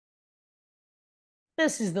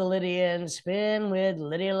This is the Lydian Spin with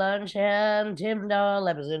Lydia Lunch and Tim Dahl,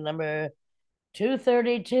 episode number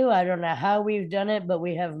 232. I don't know how we've done it, but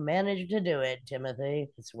we have managed to do it, Timothy.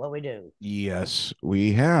 It's what we do. Yes,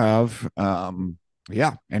 we have.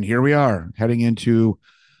 Yeah, and here we are heading into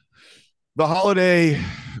the holiday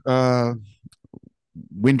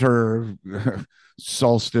winter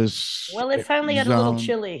solstice Well, it finally got a little zone.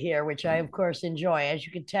 chilly here, which I, of course, enjoy. As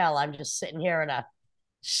you can tell, I'm just sitting here in a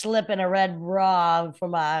slip in a red bra for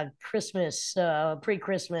my Christmas,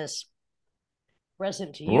 pre-Christmas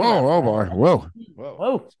present to you, my Whoa, oh boy. friend. Whoa.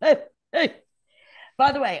 Whoa, hey, hey.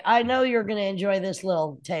 By the way, I know you're going to enjoy this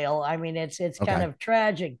little tale. I mean, it's kind Okay. of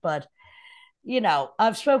tragic, but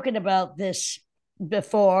I've spoken about this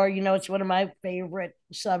before. It's one of my favorite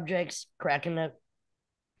subjects, cracking a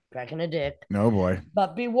dick. No boy.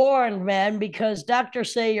 But be warned, man, because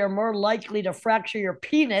doctors say you're more likely to fracture your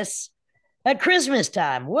penis at Christmas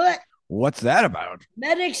time. What? What's that about?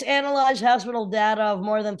 Medics analyzed hospital data of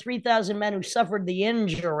more than 3,000 men who suffered the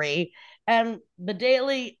injury, and the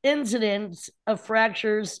daily incidence of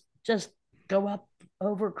fractures just go up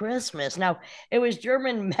over Christmas. Now, it was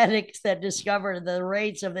German medics that discovered the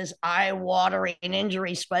rates of this eye watering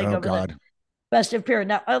injury spike Oh over the God. festive period.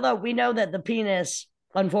 Now, although we know that the penis,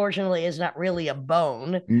 unfortunately, is not really a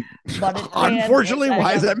bone, but it can, Unfortunately, I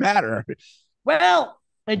why does know, that matter? well,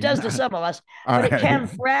 it does to some of us, All but it right. can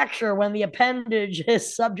fracture when the appendage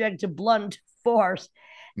is subject to blunt force.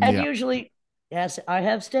 And Yeah. usually, yes, I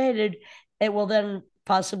have stated, it will then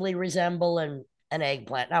possibly resemble an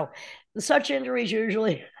eggplant. Now, such injuries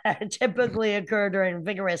usually typically occur during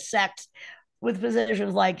vigorous sex with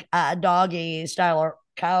positions like doggy style or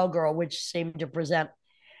cowgirl, which seem to present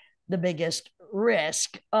the biggest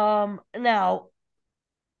risk. Now,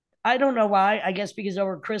 I don't know why. I guess because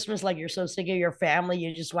over Christmas, like you're so sick of your family,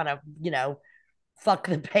 you just want to, fuck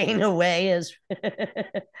the pain away, as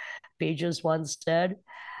Peaches once said.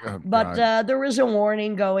 Oh But God. there is a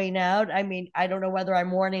warning going out. I mean, I don't know whether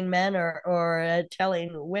I'm warning men or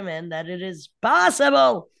telling women that it is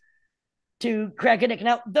possible to crack a dick.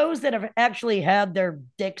 Now, those that have actually had their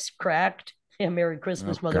dicks cracked, yeah, Merry Oh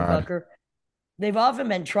Christmas, God. motherfucker, they've often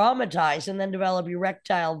been traumatized and then develop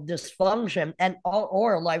erectile dysfunction and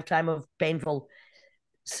or a lifetime of painful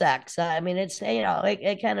sex. I mean, it's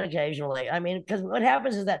it can occasionally. I mean, because what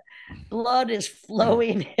happens is that blood is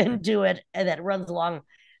flowing into it and that runs along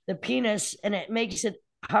the penis, and it makes it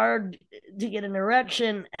hard to get an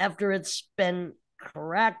erection after it's been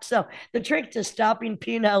cracked. So the trick to stopping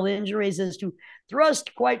penile injuries is to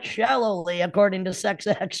thrust quite shallowly, according to sex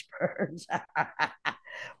experts.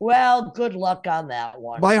 Well, good luck on that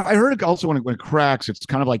one. But I heard it also when it cracks, it's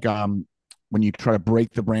kind of like when you try to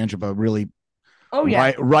break the branch of a really Oh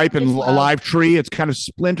yeah, ripe and it's loud. alive tree. It's kind of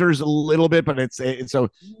splinters a little bit, but it's so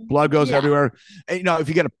blood goes Yeah. everywhere. And, if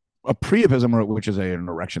you get a priapism, which is an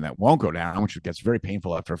erection that won't go down, which gets very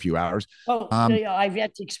painful after a few hours. Oh, yeah, I've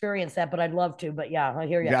yet to experience that, but I'd love to. But yeah, I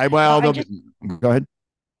hear you. Yeah, Now, well, I just go ahead.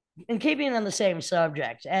 in keeping on the same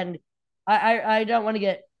subject, and I don't want to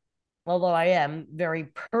get, although I am very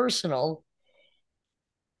personal.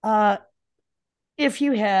 Uh, if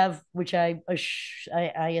you have, which I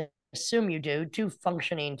assume you do, two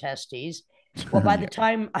functioning testes, well, by the Yeah,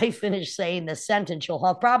 time I finish saying the sentence, you'll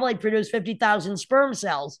have probably produced 50,000 sperm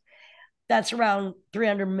cells. That's around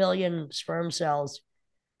 300 million sperm cells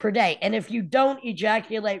per day. And if you don't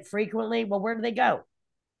ejaculate frequently, well, where do they go?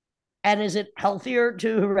 And is it healthier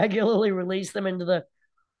to regularly release them into the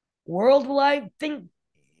world? Well, I think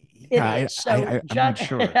it is. So, I'm not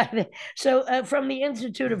sure. from the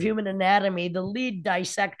Institute of Human Anatomy, the lead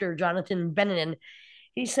dissector, Jonathan Bennin,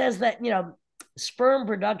 he says that, sperm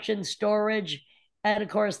production, storage, and of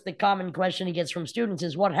course, the common question he gets from students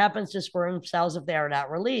is what happens to sperm cells if they are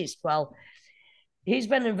not released? Well, he's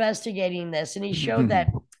been investigating this and he showed that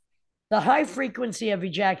the high frequency of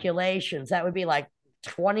ejaculations, that would be like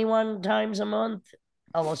 21 times a month,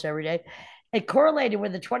 almost every day, it correlated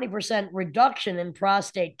with a 20% reduction in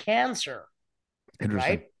prostate cancer, Interesting.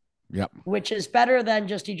 right? Yep. Which is better than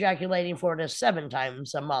just ejaculating 4 to 7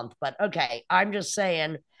 times a month. But okay, I'm just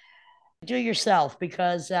saying, do yourself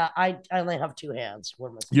because I only have two hands. What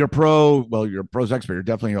am I You're supposed to do? pro. Well, you're a pro sex, but you're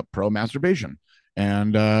definitely a pro masturbation,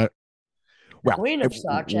 and well, Queen of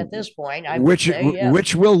such at this point, I would which say, yes.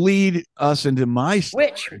 which will lead us into my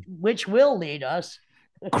Which story. which will lead us.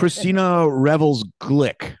 Christina Revels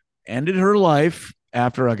Glick ended her life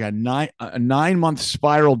after like a 9 month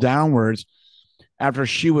spiral downwards after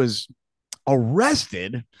she was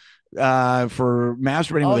arrested for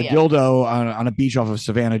masturbating Oh with a yeah. dildo on a beach off of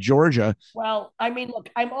Savannah, Georgia. Well, I mean, look,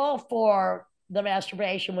 I'm all for the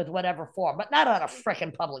masturbation with whatever form, but not on a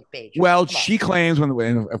freaking public beach. Well, she claims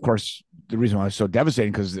and of course, the reason why it's so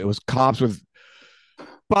devastating because it was cops with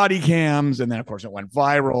body cams, and then of course it went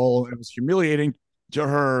viral. It was humiliating to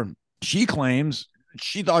her. She claims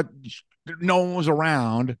she thought no one was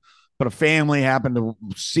around, but a family happened to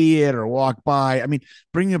see it or walk by. I mean,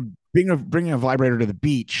 bringing a vibrator to the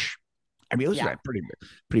beach. I mean, it was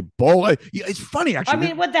pretty bold. It's funny, actually. I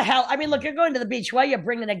mean, what the hell? I mean, look, you're going to the beach. Why are you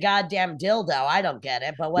bringing a goddamn dildo? I don't get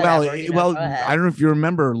it, but whatever. Well, I don't know if you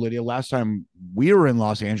remember, Lydia, last time we were in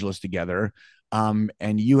Los Angeles together,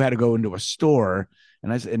 and you had to go into a store,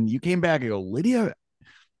 and you came back and go, Lydia.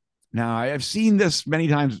 Now I've seen this many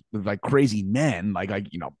times with like crazy men, like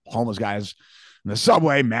homeless guys in the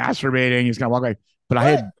subway masturbating. He's gonna walk away, but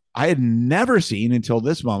I had never seen until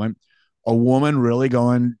this moment a woman really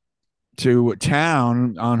going to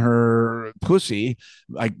town on her pussy,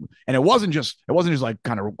 like, and it wasn't just like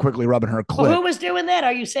kind of quickly rubbing her clit. Well, who was doing that?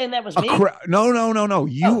 Are you saying that was me?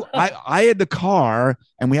 No. I had the car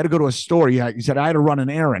and we had to go to a store. You said I had to run an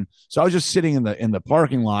errand, so I was just sitting in the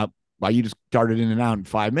parking lot while you just darted in and out in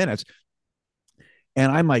 5 minutes. And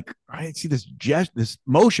I'm like, I see this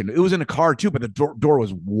motion. It was in a car too, but the door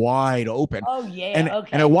was wide open. Oh yeah,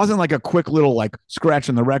 and it wasn't like a quick little like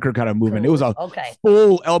scratching the record kind of movement. Cool. It was a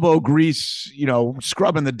full elbow grease,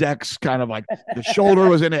 scrubbing the decks, kind of like the shoulder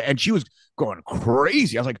was in it, and she was going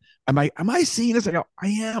crazy. I was like, am I seeing this? I go, I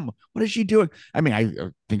am. What is she doing? I mean, I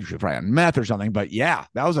think she was probably on meth or something, but yeah,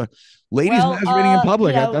 that was a ladies masturbating in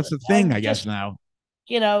public. That's the thing, I guess now.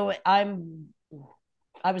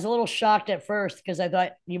 I was a little shocked at first because I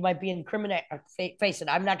thought you might be incriminating. Face it,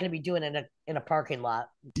 I'm not going to be doing it in a parking lot.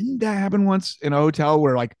 Didn't that happen once in a hotel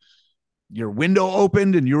where like your window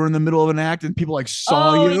opened and you were in the middle of an act and people like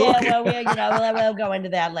saw you? Yeah, well, we'll go into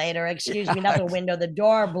that later. Excuse me, not the window. The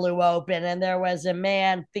door blew open and there was a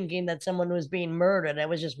man thinking that someone was being murdered. It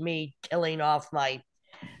was just me killing off my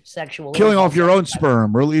killing off your own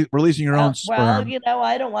sperm, releasing your own sperm. Well,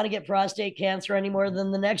 I don't want to get prostate cancer any more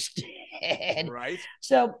than the next did. Right.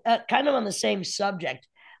 So kind of on the same subject,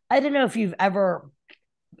 I don't know if you've ever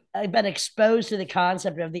been exposed to the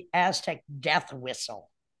concept of the Aztec death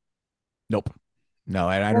whistle. Nope. No,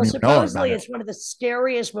 I don't even know. Supposedly it's one of the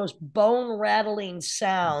scariest, most bone-rattling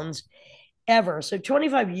sounds ever. So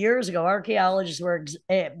 25 years ago, archaeologists were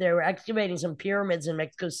excavating some pyramids in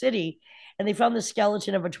Mexico City, and they found the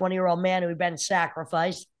skeleton of a 20-year-old man who had been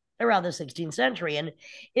sacrificed around the 16th century. And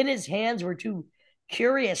in his hands were two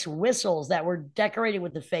curious whistles that were decorated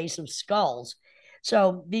with the face of skulls.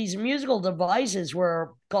 So these musical devices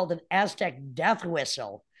were called an Aztec death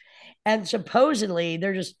whistle. And supposedly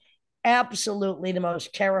they're just absolutely the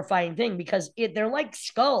most terrifying thing because they're like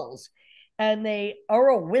skulls. And they are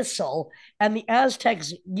a whistle, and the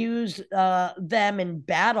Aztecs used them in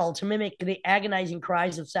battle to mimic the agonizing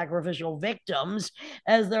cries of sacrificial victims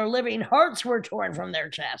as their living hearts were torn from their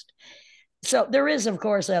chest. So there is, of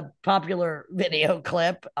course, a popular video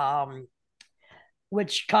clip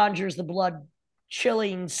which conjures the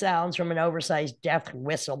blood-chilling sounds from an oversized death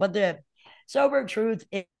whistle. But the sober truth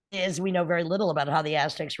is we know very little about how the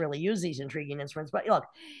Aztecs really use these intriguing instruments. But look,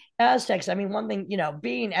 Aztecs, I mean, one thing,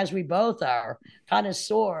 being as we both are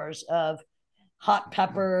connoisseurs of hot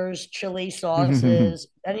peppers, chili sauces,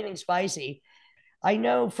 anything spicy, I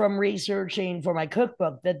know from researching for my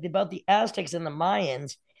cookbook that both the Aztecs and the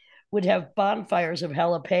Mayans would have bonfires of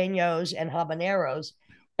jalapenos and habaneros.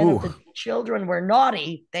 And if the children were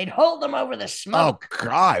naughty, they'd hold them over the smoke. Oh,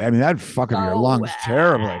 God. I mean, that'd fuck up your lungs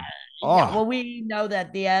terribly. Oh. Yeah, well, we know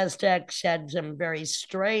that the Aztecs had some very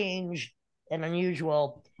strange and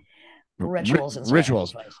unusual rituals and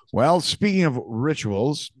rituals. Well, speaking of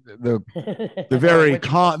rituals, the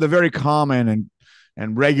very common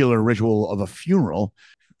and regular ritual of a funeral,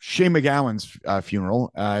 Shane MacGowan's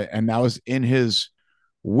funeral, and that was in his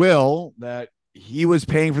will that he was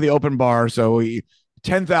paying for the open bar, so he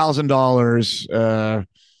 $10,000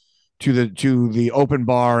 to the open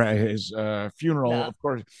bar at his funeral. Yeah. Of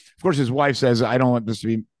course, his wife says, "I don't want this to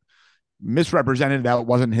be misrepresented. That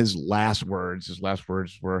wasn't his last words. His last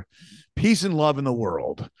words were peace and love in the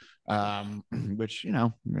world." Which,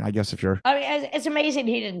 I guess if you're, I mean, it's amazing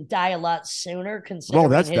he didn't die a lot sooner. Considering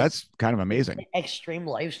that's kind of amazing. Extreme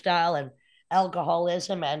lifestyle and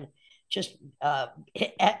alcoholism and just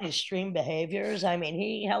extreme behaviors. I mean,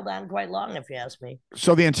 he held on quite long, if you ask me.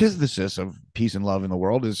 So the antithesis of peace and love in the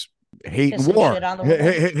world is hate and war.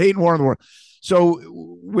 Hate and war in the world. So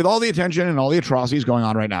with all the attention and all the atrocities going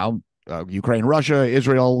on right now, Ukraine, Russia,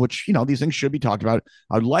 Israel, which, these things should be talked about,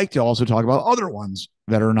 I'd like to also talk about other ones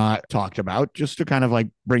that are not talked about, just to kind of like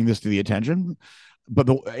bring this to the attention.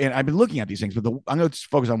 and I've been looking at these things, but I'm going to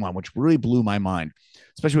focus on one which really blew my mind,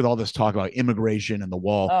 especially with all this talk about immigration and the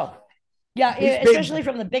wall. Oh, yeah, especially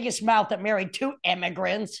from the biggest mouth that married two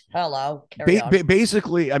immigrants. Hello, carry on.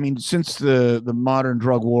 Basically, I mean, since the modern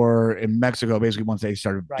drug war in Mexico, basically once they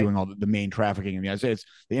started doing all the main trafficking in the United States,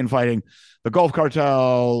 the infighting, the Gulf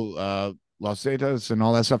Cartel, Los Zetas, and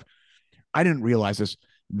all that stuff. I didn't realize this.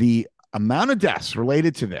 The amount of deaths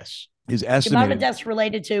related to this is estimated. The amount of deaths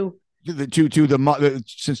related to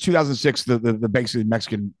since 2006, the basically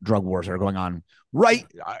Mexican drug wars that are going on, right?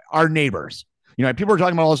 Our neighbors. You know, people are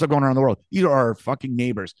talking about all this stuff going around the world. These are our fucking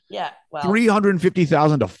neighbors. Yeah, well,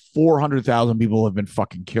 350,000 to 400,000 people have been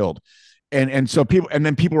fucking killed, and so people, and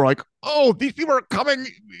then people are like, oh, these people are coming,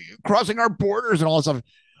 crossing our borders and all this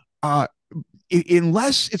stuff.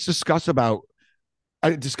 Unless it's discussed about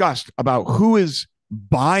who is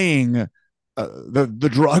buying the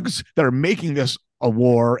drugs that are making this a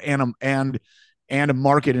war and a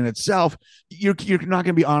market in itself, you're not going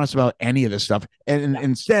to be honest about any of this stuff. And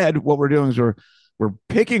instead, what we're doing is we're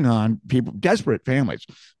picking on people, desperate families,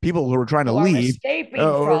 people who are trying to leave.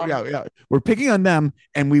 We're picking on them,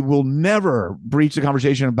 and we will never breach the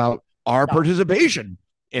conversation about our participation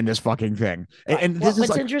in this fucking thing. Right. And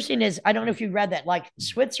what's interesting is, I don't know if you read that, like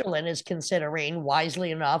Switzerland is considering,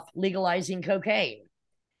 wisely enough, legalizing cocaine.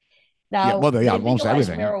 Now, almost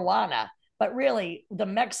everything. Marijuana, but really the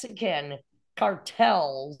Mexican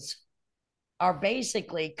cartels are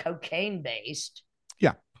basically cocaine based,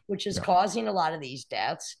 which is causing a lot of these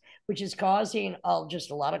deaths, which is causing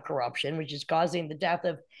just a lot of corruption, which is causing the death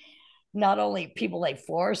of not only people they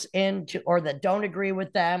force into or that don't agree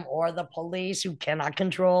with them, or the police who cannot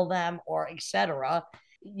control them, or etc.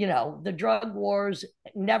 You know, the drug wars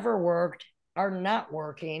never worked, are not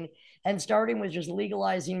working. And starting with just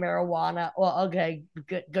legalizing marijuana, well, okay,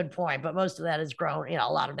 good point. But most of that is grown, you know,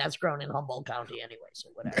 a lot of that's grown in Humboldt County anyway. So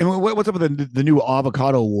whatever. And what's up with the new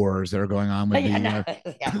avocado wars that are going on with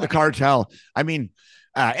the cartel? I mean,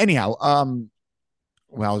 anyhow,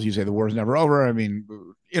 well, as you say, the war is never over. I mean,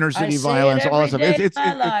 inner city violence, all that stuff. It's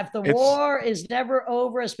life. The war is never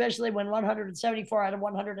over, especially when 174 out of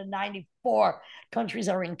 194 countries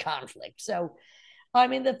are in conflict. So, I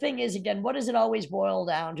mean, the thing is, again, what does it always boil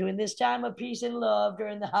down to? In this time of peace and love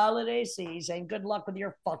during the holiday season, good luck with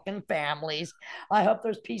your fucking families. I hope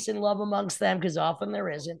there's peace and love amongst them, because often there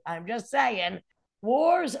isn't. I'm just saying,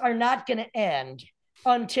 wars are not going to end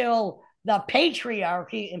until the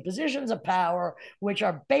patriarchy in positions of power, which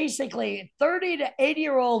are basically 30 to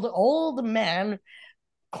 80-year-old old men,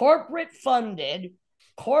 corporate funded,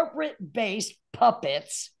 corporate based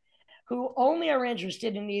puppets who only are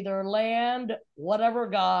interested in either land, whatever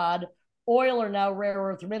God, oil, or now rare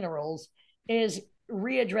earth minerals, is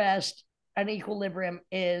readdressed, an equilibrium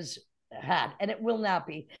is had, and it will not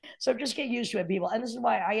be. So just get used to it, people. And this is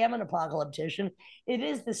why I am an apocalyptician. It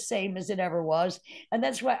is the same as it ever was. And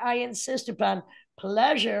that's why I insist upon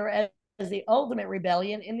pleasure as the ultimate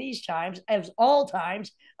rebellion in these times, as all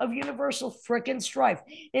times of universal frickin' strife.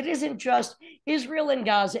 It isn't just Israel and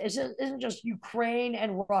Gaza. It isn't just Ukraine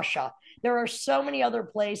and Russia. There are so many other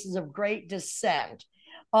places of great dissent,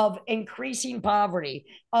 of increasing poverty,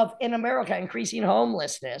 of, in America, increasing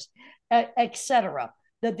homelessness, etc.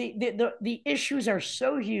 That the issues are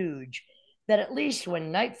so huge that at least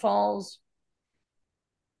when night falls,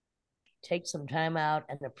 take some time out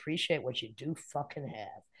and appreciate what you do fucking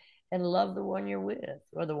have, and love the one you're with,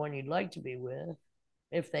 or the one you'd like to be with,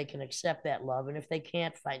 if they can accept that love, and if they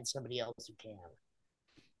can't, find somebody else who can.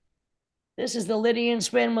 This is the Lydian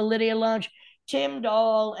Spin with Lydia Lunch, Tim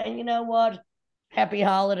Dahl, and you know what? Happy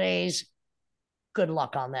holidays. Good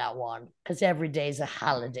luck on that one, because every day is a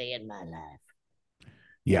holiday in my life.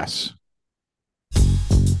 Yes.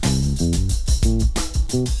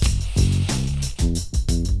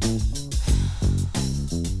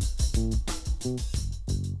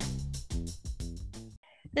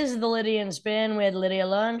 This is the Lydian Spin with Lydia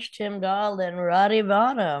Lunch, Tim Dahl, and Roddy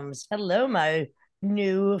Bottoms. Hello, my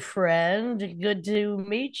new friend. Good to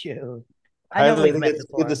meet you. I know we've met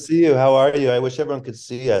before. Good to see you. How are you? I wish everyone could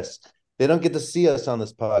see us. They don't get to see us on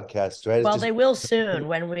this podcast, right? Well, they will soon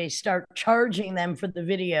when we start charging them for the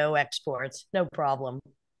video exports. No problem.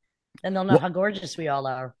 And they'll know how gorgeous we all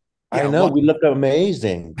are. I know. We look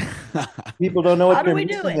amazing. People don't know what they're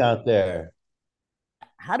missing out there.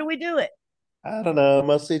 How do we do it? I don't know.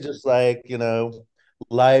 Mostly just like, you know,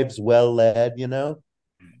 lives well led, you know?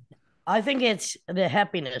 I think it's the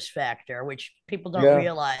happiness factor, which people don't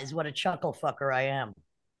realize what a chuckle fucker I am.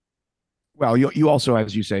 Well, you also,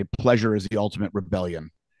 as you say, pleasure is the ultimate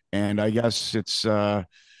rebellion. And I guess it's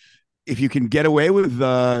if you can get away with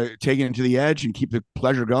taking it to the edge and keep the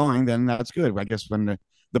pleasure going, then that's good. I guess when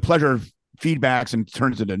the pleasure feedbacks and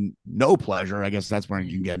turns into no pleasure, I guess that's when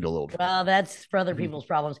you can get into a little trouble. Well, that's for other people's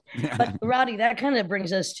problems. But Roddy, that kind of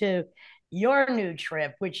brings us to your new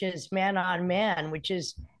trip, which is Man on Man, which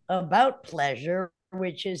is about pleasure,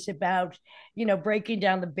 which is about, breaking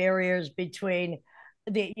down the barriers between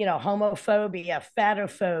the, homophobia,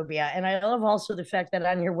 fatophobia. And I love also the fact that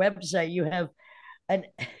on your website an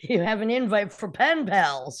you have an invite for pen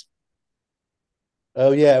pals.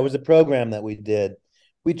 Oh yeah, it was a program that we did.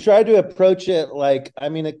 We tried to approach it like, I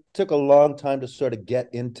mean, it took a long time to sort of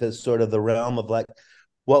get into sort of the realm of like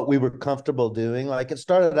what we were comfortable doing. Like it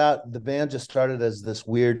started out, the band just started as this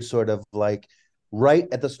weird sort of like right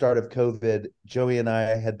at the start of COVID, Joey and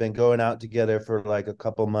I had been going out together for like a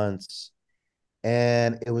couple months,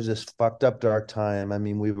 and it was this fucked up dark time. I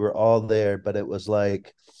mean, we were all there, but it was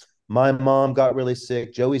like my mom got really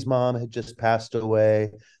sick. Joey's mom had just passed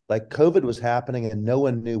away. Like COVID was happening and no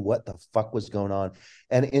one knew what the fuck was going on.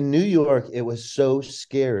 And in New York, it was so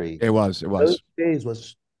scary. It was. Those days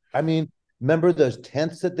was, I mean, remember those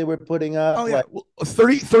tents that they were putting up? Oh, yeah.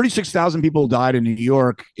 Like, 36,000 people died in New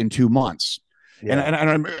York in 2 months. Yeah.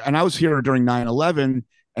 And I was here during 9/11,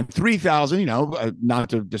 and 3,000, not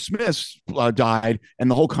to dismiss, died.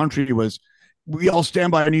 And the whole country was, we all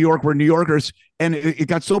stand by New York. We're New Yorkers. And it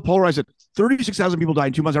got so polarized that 36,000 people died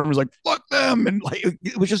in 2 months. Everyone was like, fuck them. And like,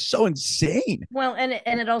 it was just so insane. Well, and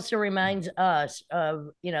it also reminds us of,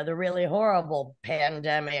 the really horrible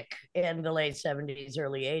pandemic in the late 70s,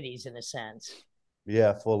 early 80s, in a sense.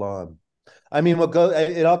 Yeah, full on. I mean,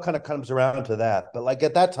 it all kind of comes around to that. But like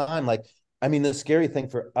at that time, like, I mean, the scary thing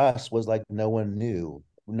for us was like no one knew.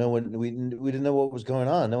 We didn't know what was going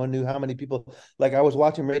on. No one knew how many people. Like I was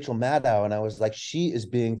watching Rachel Maddow and I was like, she is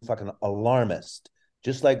being fucking alarmist,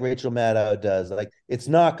 just like Rachel Maddow does. Like it's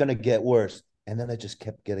not going to get worse, and then it just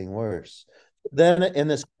kept getting worse. Then in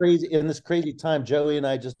this crazy time, Joey and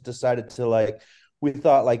I just decided to like, we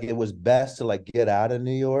thought like it was best to like get out of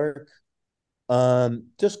New York.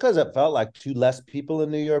 Just because it felt like two less people in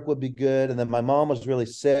New York would be good. And then my mom was really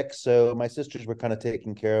sick, so my sisters were kind of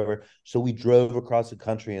taking care of her. So we drove across the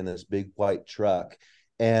country in this big white truck.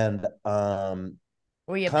 And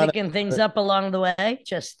were you picking things up along the way?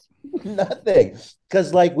 Just nothing,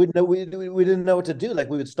 because like we didn't know what to do. Like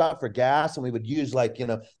we would stop for gas and we would use like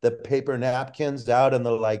the paper napkins out in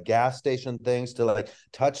the like gas station things to like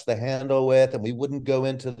touch the handle with, and we wouldn't go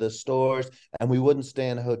into the stores and we wouldn't stay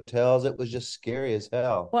in hotels. It was just scary as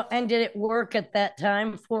hell. Well, and did it work at that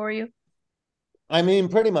time for you? I mean,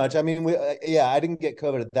 pretty much. I mean, I didn't get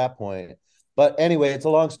COVID at that point. But anyway, it's a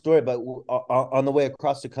long story. But on the way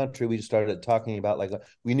across the country, we just started talking about like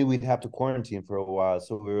we knew we'd have to quarantine for a while,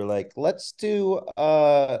 so we were like, let's do.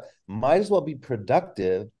 Might as well be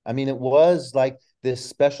productive. I mean, it was like this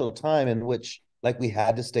special time in which like we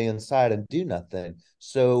had to stay inside and do nothing.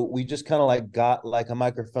 So we just kind of like got like a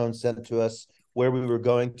microphone sent to us where we were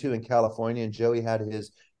going to in California, and Joey had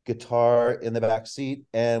his guitar in the back seat,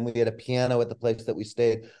 and we had a piano at the place that we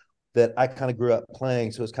stayed that I kind of grew up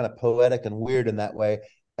playing. So it's kind of poetic and weird in that way.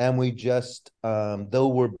 And we just, though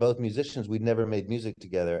we're both musicians, we'd never made music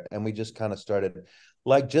together. And we just kind of started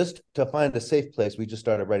like, just to find a safe place, we just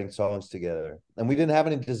started writing songs together. And we didn't have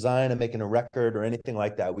any design of making a record or anything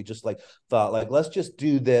like that. We just like thought like, let's just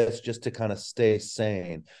do this just to kind of stay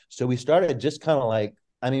sane. So we started just kind of like,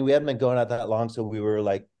 I mean, we hadn't been going out that long. So we were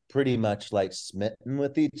like, pretty much like smitten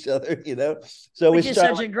with each other, So which is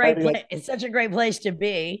such a great place. It's such a great place to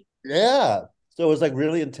be. Yeah. So it was like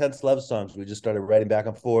really intense love songs. We just started writing back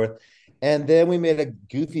and forth. And then we made a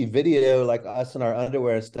goofy video, like us in our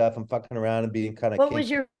underwear and stuff and fucking around and being kind of What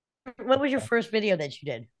was your first video that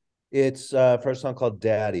you did? It's first song called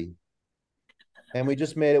Daddy. And we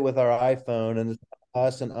just made it with our iPhone, and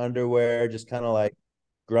us in underwear, just kind of like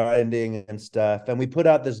grinding and stuff. And we put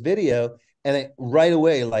out this video, and it right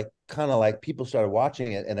away, like kind of like people started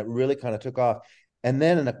watching it, and it really kind of took off. And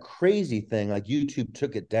then in a crazy thing, like YouTube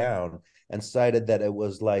took it down and cited that it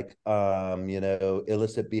was like,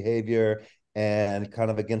 illicit behavior and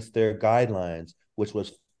kind of against their guidelines, which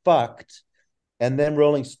was fucked. And then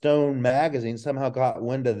Rolling Stone magazine somehow got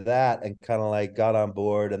wind of that and kind of like got on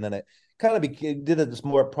board. And then it kind of did it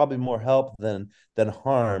probably more help than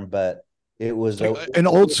harm, but it was an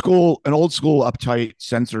old school uptight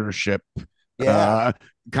censorship. Yeah.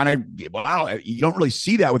 Kind of, wow, you don't really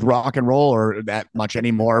see that with rock and roll or that much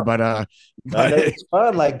anymore, but it's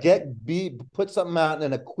fun. Like put something out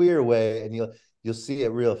in a queer way, and you'll see it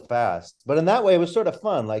real fast. But in that way, it was sort of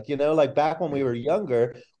fun. Like, you know, like back when we were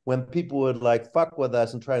younger, when people would like fuck with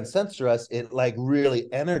us and try and censor us, it like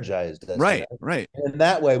really energized us, you Right, know? right. And in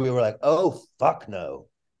that way, we were like, oh, fuck no.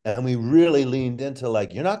 And we really leaned into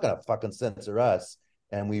like, you're not going to fucking censor us.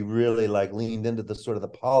 And we really like leaned into the sort of the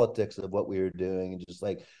politics of what we were doing. And just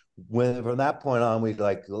like, when from that point on, we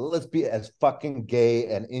like, let's be as fucking gay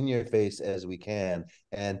and in your face as we can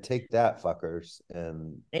and take that, fuckers.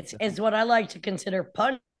 And it's what I like to consider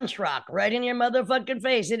punch rock, right in your motherfucking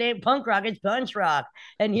face. It ain't punk rock, it's punch rock.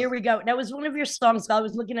 And here we go. That was one of your songs. I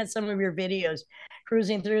was looking at some of your videos,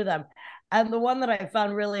 cruising through them. And the one that I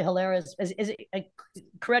found really hilarious is it,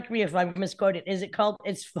 correct me if I'm misquoted, is it called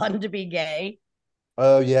It's Fun to Be Gay?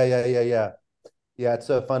 oh, yeah, it's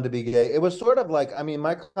so fun to be gay. It was sort of like, I mean,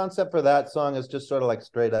 my concept for that song is just sort of like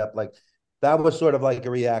straight up, like that was sort of like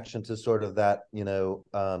a reaction to sort of that, you know,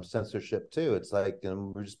 censorship too. It's like, you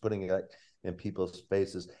know, we're just putting it like in people's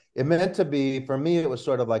faces. It meant to be, for me, it was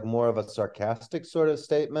sort of like more of a sarcastic sort of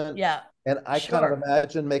statement. Yeah, And I kind of sure.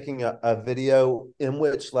 imagine making a video in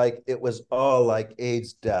which like it was all like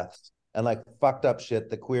AIDS deaths and like fucked up shit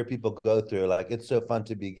that queer people go through. Like, it's so fun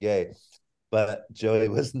to be gay. But Joey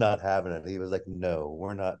was not having it. He was like, no,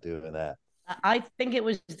 we're not doing that. I think it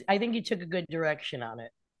was, I think you took a good direction on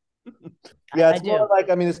it. Yeah, I it's more do. like,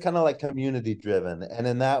 I mean, it's kind of like community driven. And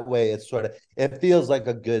in that way, it's sort of, it feels like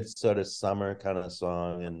a good sort of summer kind of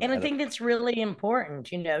song. And And I I don't, think that's really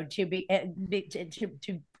important, you know, to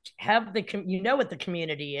to have the you know what the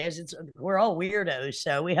community is. It's we're all weirdos,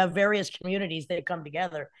 so we have various communities that come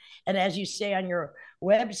together. And as you say on your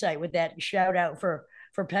website with that shout out for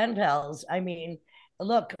pen pals, I mean,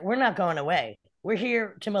 look, we're not going away. We're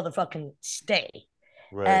here to motherfucking stay.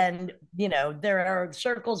 right. And you know, there are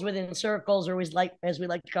circles within circles, or like as we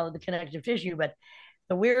like to call it, the connective tissue. But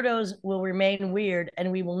the weirdos will remain weird,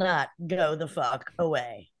 and we will not go the fuck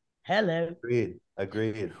away. Hello. Agreed.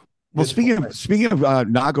 Agreed. Well, Good point. speaking of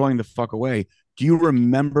not going the fuck away, do you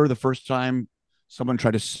remember the first time someone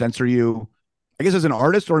tried to censor you? I guess as an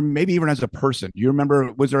artist, or maybe even as a person. Do you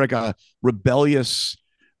remember? Was there like a rebellious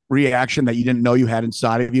reaction that you didn't know you had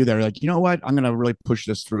inside of you? They're like, you know what? I'm gonna really push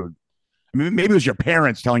this through. I mean, maybe it was your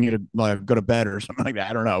parents telling you to go to bed or something like that.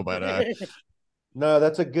 I don't know, but No,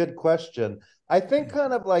 that's a good question. I think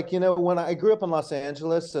kind of like, you know, when I grew up in Los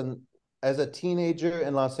Angeles and as a teenager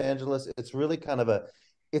in Los Angeles, it's really kind of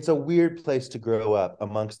it's a weird place to grow up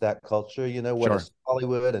amongst that culture, you know, what sure. is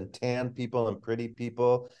Hollywood and tan people and pretty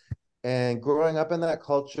people. And growing up in that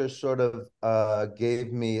culture sort of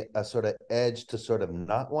gave me a sort of edge to sort of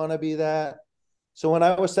not want to be that. So when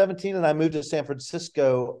I was 17 and I moved to San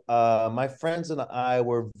Francisco, my friends and I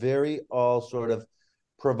were very all sort of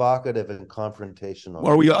provocative and Or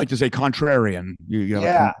confrontational. we like to say contrarian. You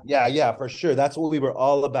have Yeah, yeah, for sure. That's what we were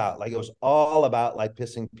all about. Like, it was all about like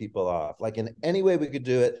pissing people off. Like, in any way we could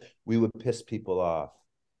do it, we would piss people off.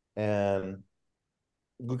 And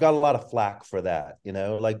we got a lot of flack for that, you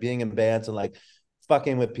know, like being in bands and like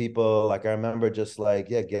fucking with people. Like, I remember just like,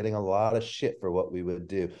 yeah, getting a lot of shit for what we would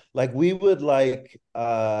do. Like, we would like,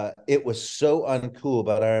 it was so uncool.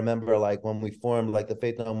 But I remember like when we formed like the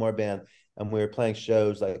Faith No More band and we were playing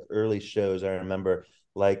shows, like early shows, I remember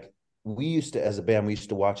like we used to, as a band, we used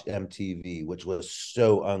to watch MTV, which was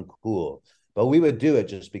so uncool. But we would do it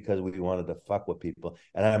just because we wanted to fuck with people.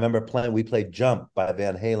 And I remember we played Jump by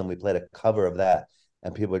Van Halen. We played a cover of that.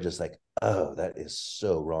 And people are just like, oh, that is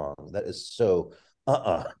so wrong. That is so,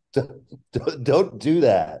 don't do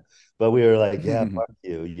that. But we were like, yeah, to. fuck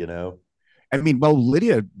you, you know? I mean, well,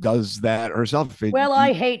 Lydia does that herself. Well,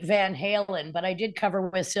 I hate Van Halen, but I did cover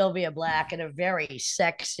with Sylvia Black in a very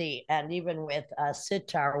sexy and even with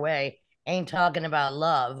Sitar Way. Ain't talking about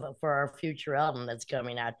love for our future album that's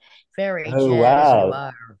coming out. Very Oh, jazz wow.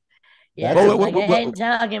 noir. That's Yeah, a, well, like I ain't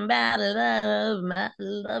talking about love. My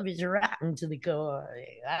love is rotten to the core.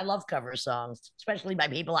 I love cover songs, especially by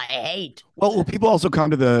people I hate. people also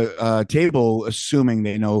come to the table assuming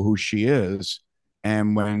they know who she is,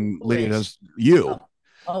 and when Who Lydia is? does you, Oh,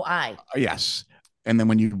 oh, I. yes, and then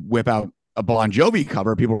when you whip out a Bon Jovi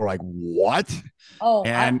cover, people were like, "What?" Oh,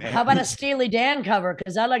 And how about a Steely Dan cover?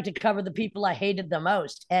 Because I like to cover the people I hated the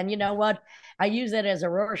most. And you know what? I use that as a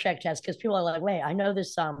Rorschach test because people are like, wait, I know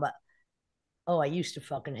this song, but oh, I used to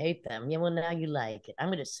fucking hate them. Yeah, well, now you like it. I'm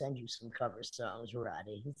going to send you some cover songs,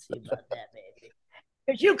 Roddy. Let's see about that, baby.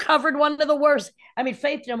 Because you covered one of the worst. I mean,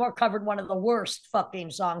 Faith No More covered one of the worst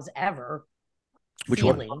fucking songs ever. which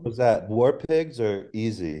one? what Feeling. was that? War Pigs or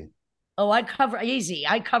Easy? Oh, I cover easy.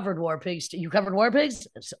 I covered War Pigs. You covered War Pigs?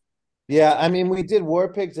 Yeah, I mean, we did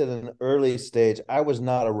War Pigs at an early stage. I was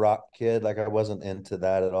not a rock kid. Like, I wasn't into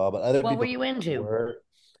that at all, but other What were people you into? were.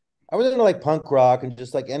 I was into like punk rock and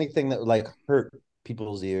just like anything that would like hurt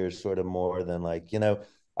people's ears sort of more than like,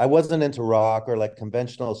 I wasn't into rock or like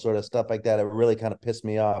conventional sort of stuff like that. It really kind of pissed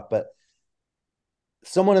me off. But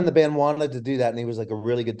someone in the band wanted to do that, and he was like a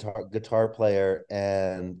really good guitar player,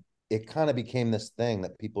 and it kind of became this thing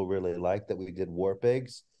that people really liked, that we did War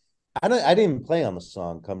Pigs. I didn't even play on the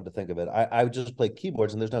song, come to think of it. I would just play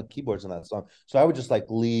keyboards, and there's no keyboards in that song. So I would just like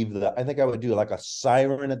I think I would do like a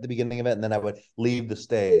siren at the beginning of it, and then I would leave the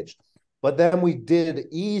stage. But then we did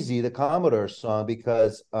Easy, the Commodore song,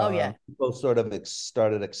 because people sort of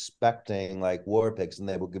started expecting like War Pigs, and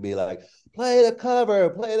they would be like, play the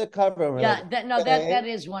cover. Yeah, like, that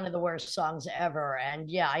is one of the worst songs ever. And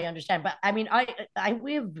yeah, I understand. But I mean,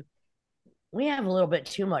 we have a little bit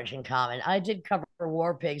too much in common. I did cover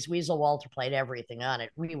War Pigs. Weasel Walter played everything on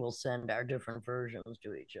it. We will send our different versions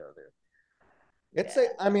to each other.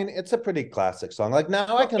 It's a pretty classic song. Like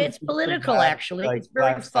now I can. It's political, actually. Like it's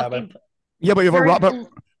very fucking. Yeah,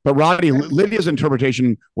 but Roddy, Lydia's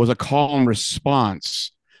interpretation was a call and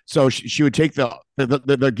response. So she would take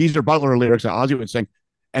the Geezer Butler lyrics that Ozzy would sing,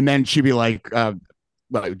 and then she'd be like,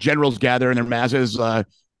 generals gather in their masses,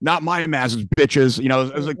 not my masses, bitches.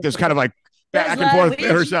 It was like this kind of like back and forth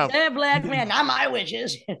herself. They're black men, not my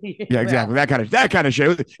witches. Yeah, exactly. That kind of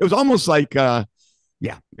shit. It was almost like, it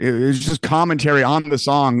was just commentary on the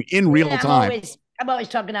song in real time. I'm always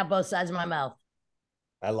talking out both sides of my mouth.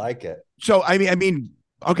 I like it. So I mean,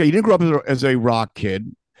 okay, you didn't grow up as a rock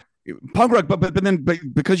kid, punk rock, but then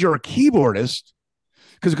because you're a keyboardist,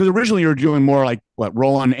 because originally you were doing more like what,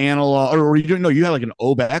 Roland analog, or you didn't know you had like an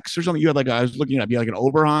Obex or something. You had like I was looking at, you had like an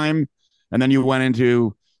Oberheim, and then you went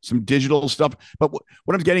into some digital stuff. But what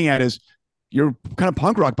I'm getting at is you're kind of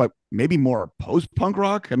punk rock, but maybe more post punk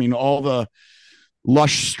rock. I mean, all the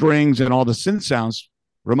lush strings and all the synth sounds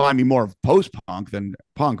remind me more of post punk than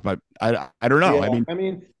punk, but I don't know. Yeah, I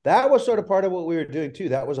mean that was sort of part of what we were doing too.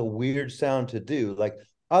 That was a weird sound to do. Like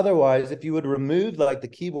otherwise, if you would remove like the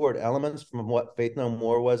keyboard elements from what Faith No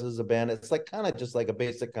More was as a band, it's like kind of just like a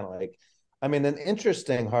basic kind of like, an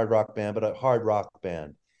interesting hard rock band, but a hard rock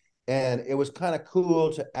band. And it was kind of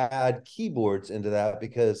cool to add keyboards into that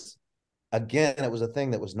because, again, it was a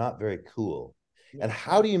thing that was not very cool. And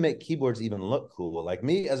how do you make keyboards even look cool? Like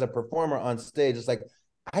me as a performer on stage, it's like,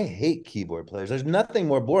 I hate keyboard players. There's nothing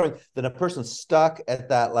more boring than a person stuck at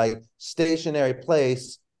that like stationary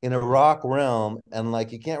place in a rock realm, and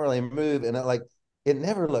like you can't really move, and it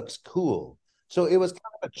never looks cool. So it was kind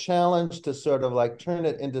of a challenge to sort of like turn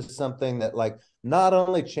it into something that like not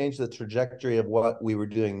only changed the trajectory of what we were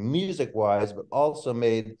doing music wise, but also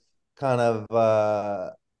made kind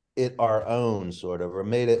of it our own sort of, or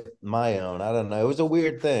made it my own. I don't know. It was a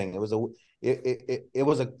weird thing. It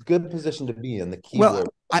was a good position to be in, the keyboard. Well,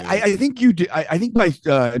 I think you did. I think by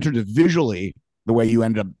in terms of visually, the way you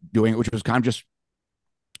ended up doing it, which was kind of just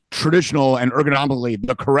traditional and ergonomically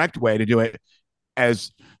the correct way to do it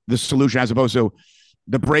as the solution, as opposed to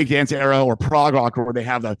the breakdance era or prog rock, where they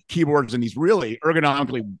have the keyboards in these really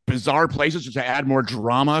ergonomically bizarre places just to add more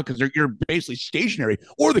drama because you're basically stationary,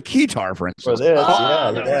 or the keytar, for instance. For this,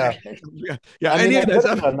 yeah. I mean,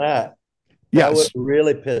 on that. Yes. That would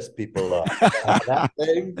really piss people off. That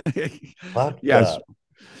thing. Yes. Up.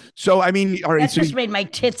 So I mean, all right. That just made my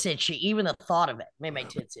tits itchy. Even the thought of it made my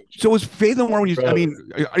tits itchy. So was Faith No More when you? I mean,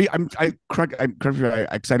 I'm correct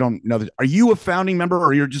because I don't know this. Are you a founding member,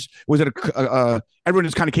 or you're just? Was it everyone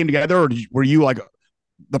just kind of came together, or were you like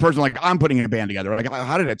the person like I'm putting a band together? Like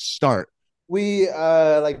how did it start? We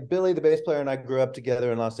like Billy, the bass player, and I grew up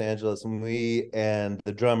together in Los Angeles, and we and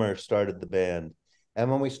the drummer started the band. And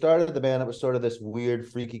when we started the band, it was sort of this weird,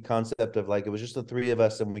 freaky concept of like, it was just the three of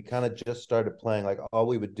us, and we kind of just started playing. Like all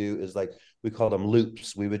we would do is like, we called them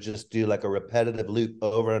loops. We would just do like a repetitive loop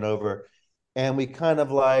over and over. And we kind of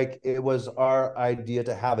like, it was our idea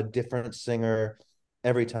to have a different singer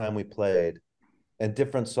every time we played, and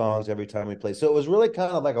different songs every time we played. So it was really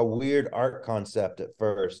kind of like a weird art concept at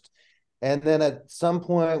first. And then at some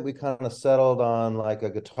point we kind of settled on like a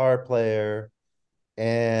guitar player.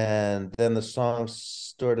 And then the songs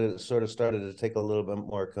started to take a little bit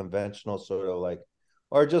more conventional sort of like,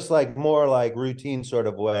 or just like more like routine sort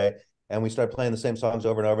of way. And we started playing the same songs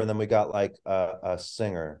over and over. And then we got like a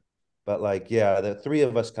singer. But like, yeah, the three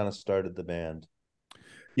of us kind of started the band.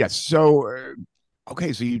 Yes. So,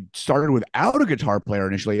 okay. So you started without a guitar player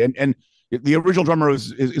initially, and the original drummer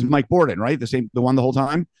is Mike Borden, right? The one the whole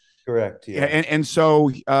time. Correct. Yeah. And so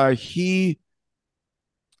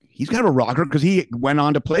he's kind of a rocker because he went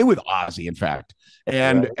on to play with Ozzy, in fact.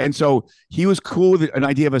 And so he was cool with an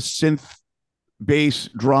idea of a synth bass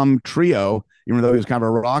drum trio, even though he was kind of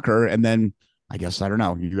a rocker. And then I guess, I don't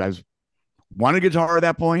know, you guys want a guitar at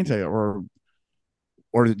that point, or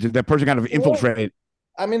did that person kind of infiltrate?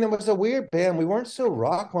 I mean, it was a weird band. We weren't so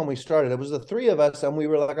rock when we started. It was the three of us, and we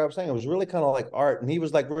were like I was saying, it was really kind of like art, and he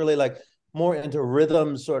was like really like more into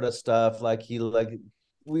rhythm sort of stuff. Like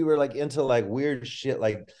we were like into like weird shit,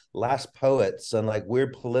 like Last Poets and like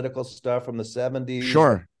weird political stuff from the 70s.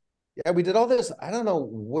 Sure. Yeah, we did all this. I don't know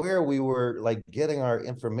where we were like getting our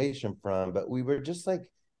information from, but we were just like,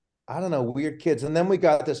 I don't know, weird kids. And then we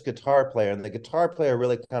got this guitar player, and the guitar player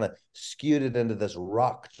really kind of skewed it into this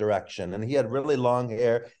rock direction. And he had really long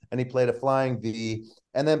hair, and he played a flying V.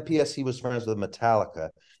 And then P.S. he was friends with Metallica.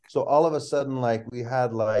 So all of a sudden, like we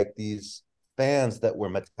had like these fans that were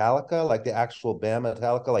Metallica, like the actual band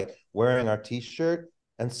Metallica, like wearing our T-shirt.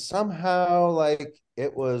 And somehow, like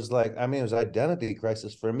it was like, I mean, it was identity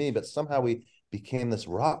crisis for me, but somehow we became this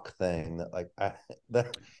rock thing that like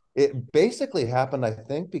that it basically happened, I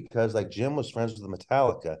think, because like Jim was friends with the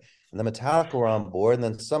Metallica, and the Metallica were on board, and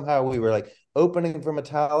then somehow we were like opening for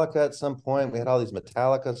Metallica at some point. We had all these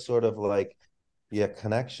Metallica sort of like, yeah,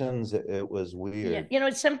 connections. It was weird. You know,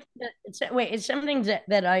 it's something. It's something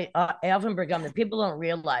that I often bring up that people don't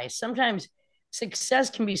realize. Sometimes success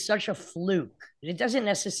can be such a fluke. It doesn't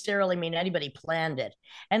necessarily mean anybody planned it,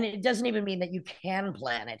 and it doesn't even mean that you can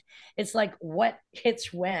plan it. It's like what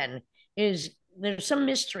hits when is there's some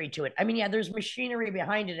mystery to it. I mean, yeah, there's machinery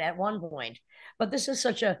behind it at one point, but this is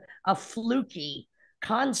such a fluky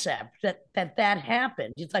concept that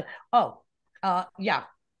happened. It's like, oh, yeah,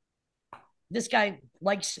 this guy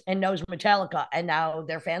likes and knows Metallica, and now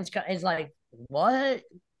their fans come. It's like, what?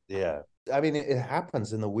 Yeah. I mean, it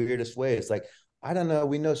happens in the weirdest ways. Like, I don't know.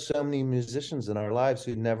 We know so many musicians in our lives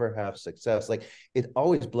who never have success. Like, it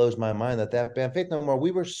always blows my mind that band, Faith No More, we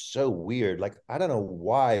were so weird. Like, I don't know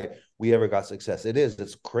why we ever got success.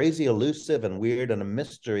 It's crazy, elusive, and weird, and a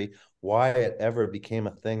mystery why it ever became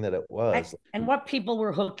a thing that it was. And what people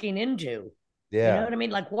were hooking into. You know Yeah. what I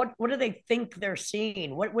mean? Like, what do they think they're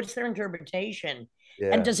seeing? What's their interpretation? And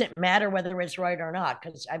Yeah. does it matter whether it's right or not?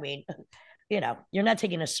 Because I mean, you know, you're not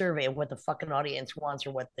taking a survey of what the fucking audience wants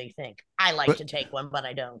or what they think. I like But to take one, but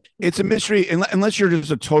I don't. it's a mystery unless you're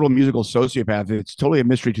just a total musical sociopath. It's totally a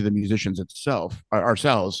mystery to the musicians itself,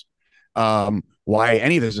 ourselves. Why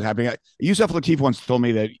any of this is happening? Yusef Lateef once told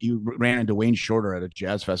me that you ran into Wayne Shorter at a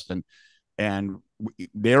jazz fest, and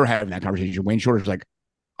they were having that conversation. Wayne Shorter's like,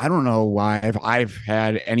 I don't know why I've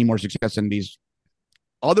had any more success than these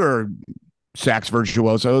other sax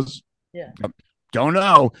virtuosos. Yeah. Don't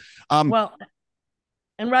know. Well,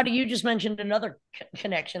 and Roddy, you just mentioned another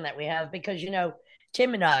connection that we have because, you know,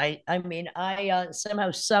 Tim and I mean, I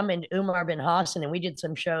somehow summoned Umar bin Hassan and we did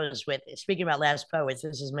some shows with, speaking about Last Poets,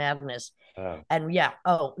 this is madness. Oh. And yeah,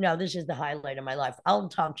 oh, no, this is the highlight of my life. I'll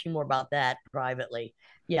talk to you more about that privately.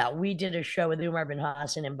 Yeah, we did a show with Umar bin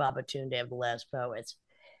Hassan and Baba Tunde of the Last Poets.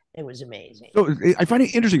 It was amazing. So I find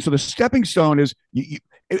it interesting. So the stepping stone is,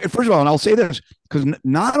 first of all, and I'll say this because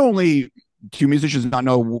not only do musicians not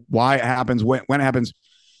know why it happens, when it happens,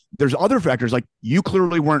 there's other factors like you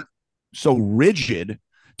clearly weren't so rigid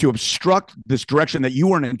to obstruct this direction that you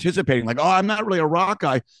weren't anticipating. Like, oh, I'm not really a rock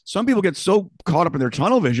guy. Some people get so caught up in their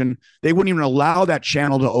tunnel vision, they wouldn't even allow that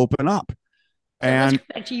channel to open up. And let's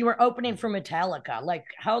go back to you were opening for Metallica. Like,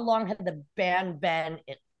 how long had the band been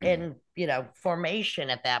in you know formation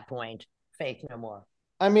at that point? Faith No More.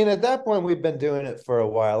 I mean, at that point, we've been doing it for a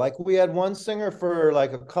while. Like, we had one singer for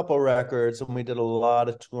like a couple records, and we did a lot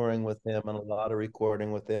of touring with him and a lot of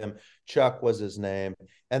recording with him. Chuck was his name,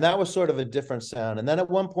 and that was sort of a different sound. And then at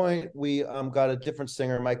one point, we got a different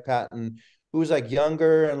singer, Mike Patton, who was like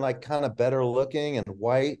younger and like kind of better looking and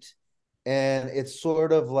white. And it's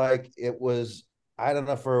sort of like it was, I don't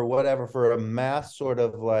know, for whatever, for a mass sort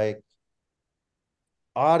of like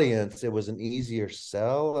audience, it was an easier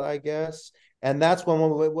sell, I guess. And that's when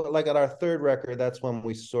we, like at our third record, that's when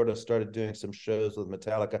we sort of started doing some shows with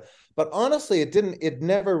Metallica. But honestly, it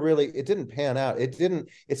didn't pan out.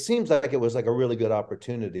 It seems like it was like a really good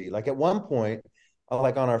opportunity. Like at one point,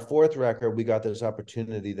 like on our fourth record, we got this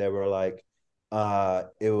opportunity. They were like,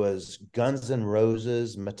 it was Guns N'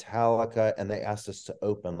 Roses, Metallica, and they asked us to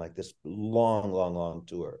open like this long, long, long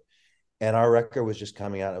tour. And our record was just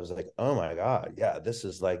coming out. I was like, oh my God, yeah, this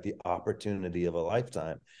is like the opportunity of a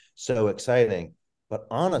lifetime. So exciting. But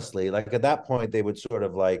honestly, like at that point, they would sort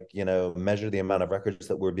of like, you know, measure the amount of records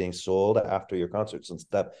that were being sold after your concerts and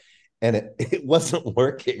stuff. And it wasn't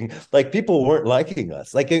working. Like people weren't liking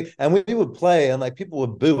us. Like, and we would play and like people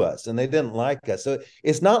would boo us and they didn't like us. So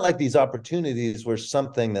it's not like these opportunities were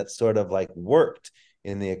something that sort of like worked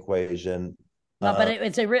in the equation. No, but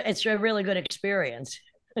it's a really good experience.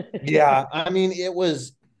 Yeah, I mean, it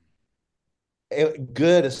was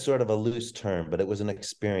good is sort of a loose term, but it was an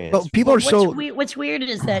experience. But people are so. What's weird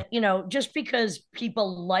is that, just because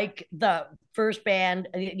people like the first band,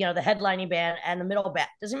 the headlining band and the middle band,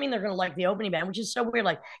 doesn't mean they're going to like the opening band, which is so weird.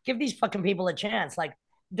 Like, give these fucking people a chance. Like,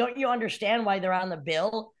 don't you understand why they're on the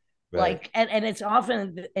bill? Right. Like, and it's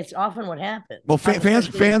often what happens. Well,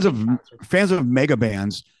 fans of mega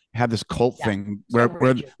bands have this cult thing where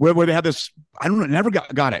they have this. I don't know, never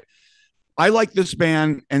got it. I like this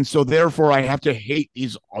band, and so therefore I have to hate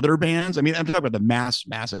these other bands. I mean, I'm talking about the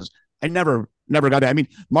masses. I never got that. I mean,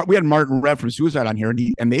 we had Martin Rev from Suicide on here,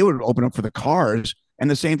 and they would open up for the Cars, and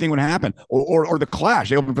the same thing would happen, or the Clash.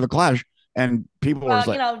 They opened for the Clash, and people were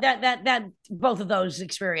like, that both of those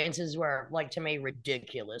experiences were, like, to me,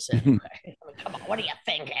 ridiculous. Anyway, I mean, come on, what do you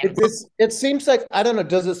think? It seems like, I don't know.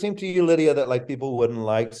 Does it seem to you, Lydia, that like people wouldn't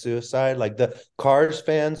like Suicide, like the Cars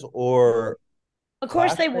fans, or? Of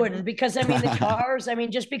course they wouldn't, because I mean the Cars. I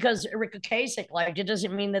mean, just because Rick Ocasek liked it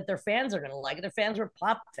doesn't mean that their fans are going to like it. Their fans were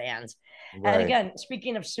pop fans. Right. And again,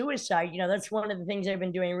 speaking of Suicide, that's one of the things I've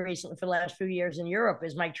been doing recently for the last few years in Europe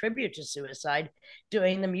is my tribute to Suicide,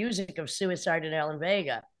 doing the music of Suicide and Ellen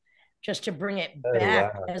Vega, just to bring it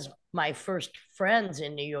back as my first friends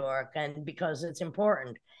in New York, and because it's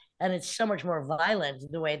important and it's so much more violent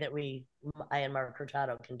the way that I and Mark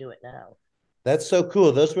Hurtado can do it now. That's so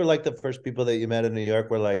cool. Those were like the first people that you met in New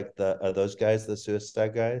York, were like those guys, the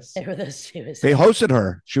Suicide guys? They were the Suicide. They hosted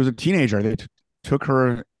her. She was a teenager. They took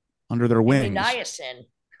her under their wings. Niacin.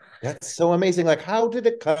 That's so amazing. Like, how did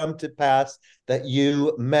it come to pass that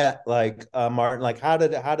you met like Martin? Like, how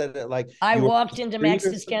did it like? I walked into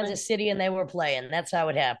Max's Kansas City and they were playing. That's how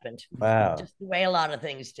it happened. Wow. Just the way a lot of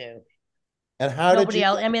things do. And how did you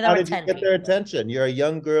get their attention? You're a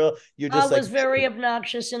young girl. I was very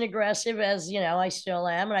obnoxious and aggressive, as I still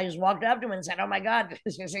am. And I just walked up to him and said, "Oh my God,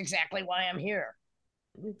 this is exactly why I'm here."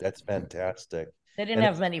 That's fantastic. They didn't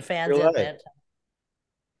have many fans at that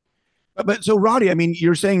time. But so, Roddy, I mean,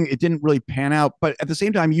 you're saying it didn't really pan out, but at the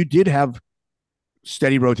same time, you did have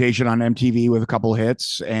steady rotation on MTV with a couple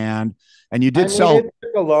hits, and you did sell.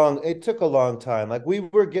 It took a long time. Like we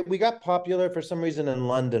got popular for some reason in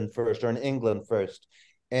London first, or in England first,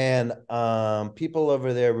 and people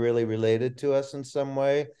over there really related to us in some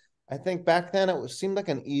way. I think back then it seemed like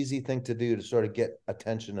an easy thing to do to sort of get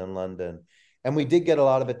attention in London, and we did get a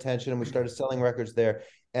lot of attention, and we started selling records there.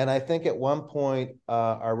 And I think at one point,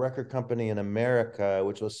 our record company in America,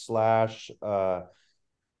 which was Slash,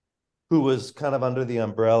 who was kind of under the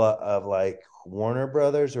umbrella of like Warner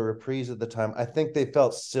Brothers or Reprise at the time, I think they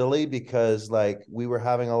felt silly because like we were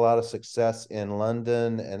having a lot of success in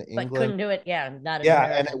London and England. But couldn't do it, not in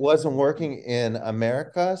America. And it wasn't working in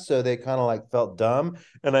America, so they kind of like felt dumb.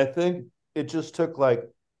 And I think it just took like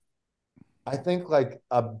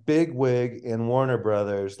a big wig in Warner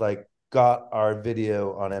Brothers like got our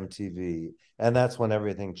video on MTV, and that's when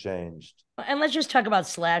everything changed. And let's just talk about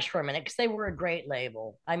Slash for a minute, because they were a great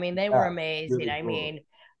label. I mean, they were amazing. Really cool. I mean,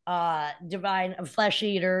 Divine Flesh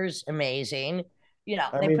Eaters, amazing. They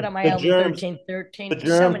put out my album 1313.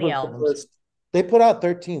 So many albums. They put out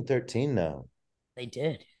 1313 now. They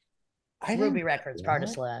did. Ruby Records, part of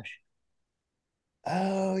Slash.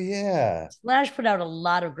 Oh yeah. Slash put out a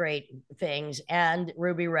lot of great things, and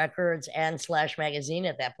Ruby Records and Slash Magazine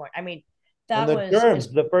at that point. I mean,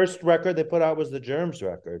 the first record they put out was the Germs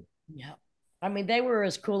record. Yeah. I mean, they were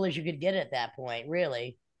as cool as you could get at that point,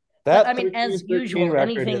 really. That, but, I mean, as usual,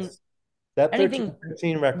 anything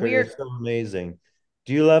 13 record weird, is so amazing.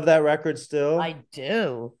 Do you love that record still? I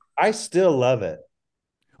do. I still love it.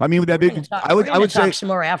 I mean, with that big, I would say some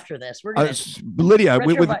more after this. We're Lydia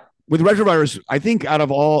with Retrovirus. I think out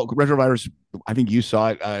of all Retrovirus, I think you saw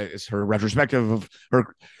it. It's her retrospective of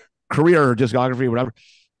her career, her discography, whatever.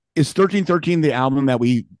 Is 1313 the album that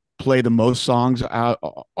we play the most songs out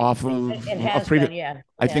off of? It has been, yeah.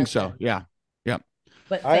 I think so. Yeah.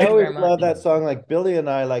 But I always love that song. Like Billy and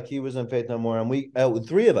I, like he was in Faith No More, and we,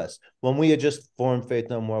 three of us, when we had just formed Faith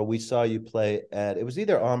No More, we saw you play at, it was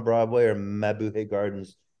either on Broadway or Mabuhay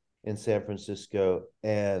Gardens in San Francisco,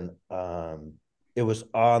 and it was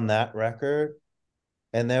on that record.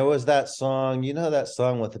 And there was that song, that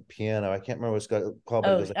song with the piano. I can't remember what it's called.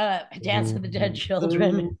 Oh, Dance of the Dead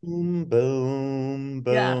Children. Boom, boom,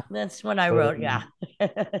 boom. Yeah, that's what I wrote. Yeah.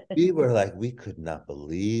 We were like, we could not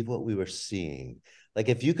believe what we were seeing. Like,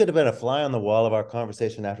 if you could have been a fly on the wall of our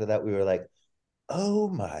conversation after that, we were like, oh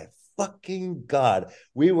my fucking God.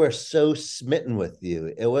 We were so smitten with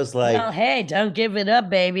you. It was like, well, hey, don't give it up,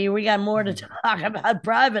 baby. We got more to talk about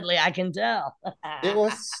privately, I can tell. It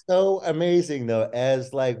was so amazing, though,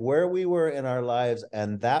 as like where we were in our lives.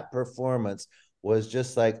 And that performance was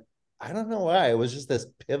just like, I don't know why. It was just this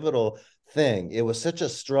pivotal thing. It was such a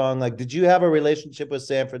strong, like, did you have a relationship with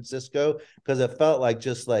San Francisco? Because it felt like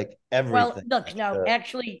just like Well, everything. look, no,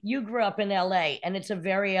 actually, you grew up in LA, and it's a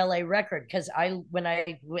very LA record because when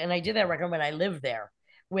I did that record when I lived there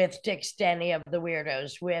with Dick Stenny of the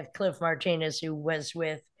Weirdos, with Cliff Martinez, who was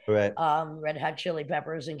with Right. Red Hot Chili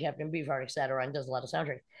Peppers and Captain Beefheart, etc., and does a lot of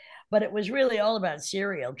soundtracks. But it was really all about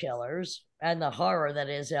serial killers and the horror that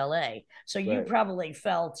is LA. So you Right. probably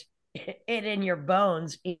felt it in your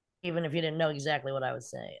bones, even if you didn't know exactly what I was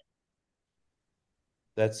saying.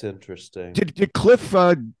 That's interesting. Did Cliff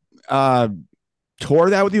tour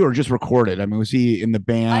that with you or just recorded? I mean, was he in the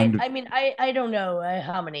band? I don't know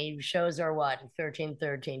how many shows or what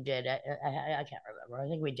 1313 did. I can't remember. I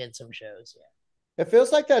think we did some shows. Yeah. It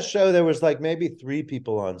feels like that show, there was like maybe 3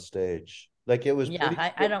 people on stage. Like it was Yeah, pretty.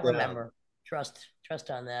 I don't remember. Trust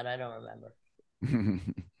on that. I don't remember.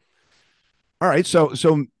 All right, so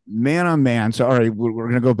man on man. So all right, we're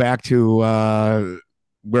gonna go back to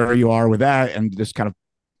where you are with that and just kind of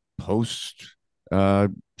post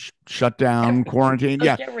shutdown quarantine.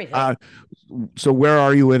 Yeah. Everything. So where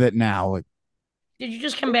are you with it now? Did you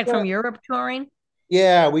just come back from Europe touring?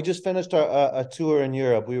 Yeah, we just finished a tour in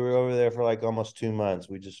Europe. We were over there for like almost 2 months.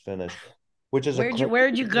 We just finished, which is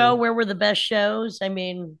where'd you go? Where were the best shows? I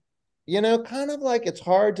mean, kind of like it's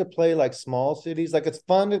hard to play like small cities. Like it's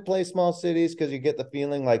fun to play small cities because you get the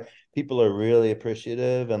feeling like people are really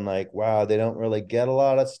appreciative and like, wow, they don't really get a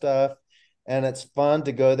lot of stuff. And it's fun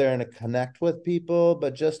to go there and to connect with people,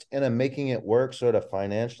 but just in a making it work sort of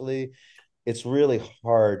financially, it's really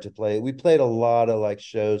hard to play. We played a lot of like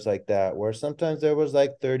shows like that where sometimes there was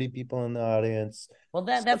like 30 people in the audience. Well,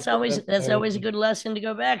 that's always a good lesson to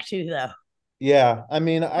go back to, though. Yeah, I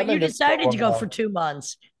mean, I've But you been decided to go for 2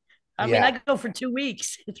 months. I mean, I go for 2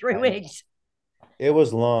 weeks, 3 weeks. It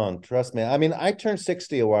was long, trust me. I mean, I turned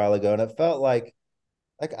 60 a while ago, and it felt like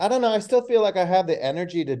I don't know. I still feel like I have the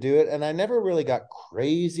energy to do it, and I never really got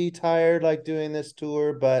crazy tired like doing this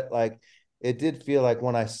tour, but like it did feel like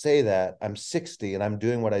when I say that I'm 60 and I'm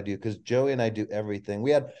doing what I do because Joey and I do everything.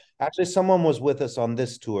 We had actually someone was with us on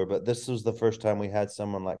this tour, but this was the first time we had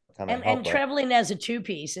someone like kind of and traveling as a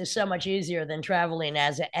 2-piece is so much easier than traveling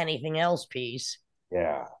as anything else piece.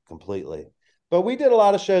 Yeah, completely. But we did a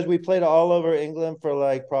lot of shows. We played all over England for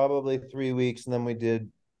like probably 3 weeks, and then we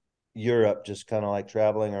did Europe, just kind of like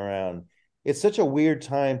traveling around. It's such a weird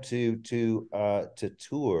time to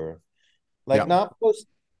tour, like not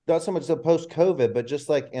so much the post COVID, but just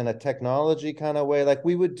like in a technology kind of way. Like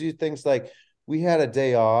we would do things like we had a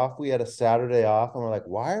day off, we had a Saturday off, and we're like,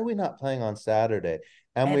 why are we not playing on Saturday?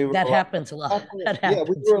 And we were that happens a lot. Yeah,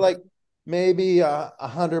 we were like maybe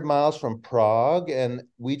 100 miles from Prague, and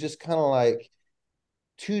we just kind of like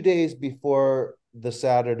 2 days before the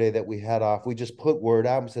Saturday that we had off, we just put word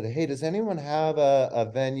out and said, hey, does anyone have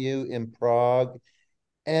a venue in Prague?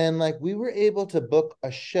 And like we were able to book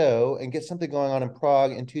a show and get something going on in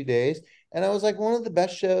Prague in 2 days. And I was like one of the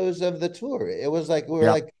best shows of the tour. It was like we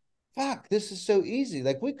were like, fuck, this is so easy.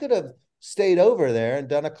 Like we could have stayed over there and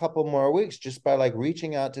done a couple more weeks just by like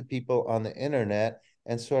reaching out to people on the internet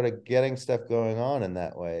and sort of getting stuff going on in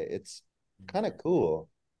that way. It's kind of cool.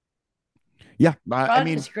 Yeah,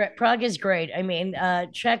 Prague is great. I mean,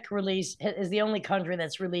 Czech is the only country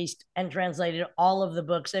that's released and translated all of the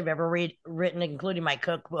books I've ever written, including my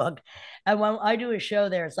cookbook. And when I do a show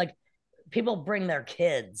there, it's like people bring their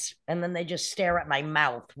kids, and then they just stare at my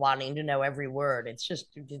mouth, wanting to know every word. It's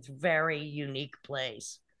a very unique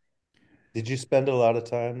place. Did you spend a lot of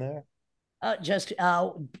time there? Just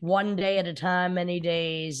one day at a time, many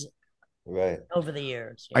days. Right. Over the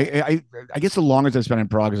years. Yeah. I guess the longest I spent in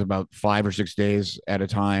Prague is about 5 or 6 days at a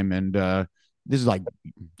time. And this is like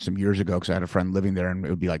some years ago because I had a friend living there and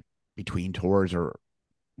it would be like between tours or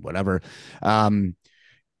whatever.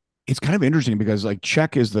 It's kind of interesting because like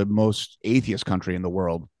Czech is the most atheist country in the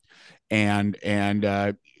world. And in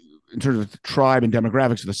terms of the tribe and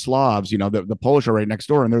demographics of the Slavs, the Polish are right next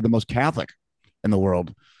door and they're the most Catholic in the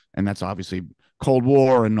world. And that's obviously Cold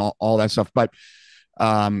War and all that stuff. But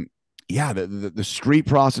yeah, the street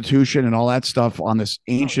prostitution and all that stuff on this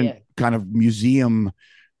ancient kind of museum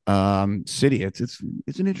city. It's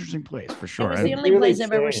an interesting place for sure. It was the only place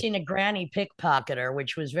I've ever seen a granny pickpocketer,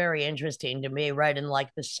 which was very interesting to me, right in like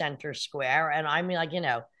the center square. And I mean, like,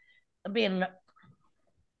 being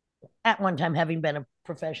at one time having been a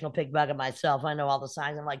professional pickpocket myself, I know all the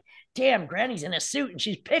signs. I'm like, damn, granny's in a suit and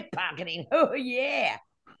she's pickpocketing. Oh yeah.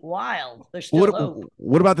 Wild. There's still hope.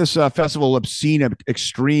 What about this festival Obscene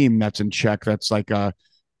Extreme that's in Czech? That's like a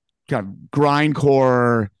kind of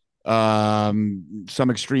grindcore, some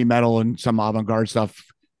extreme metal and some avant-garde stuff.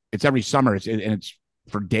 It's every summer. It's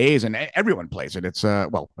for days, and everyone plays it. It's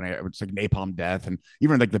it's like Napalm Death, and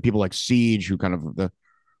even like the people like Siege, who kind of the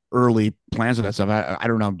early plans of that stuff. I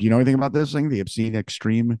don't know. Do you know anything about this thing, the Obscene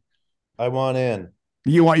Extreme? I want in.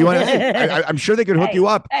 You want? Hey, I'm sure they could hook you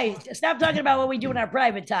up. Hey, stop talking about what we do in our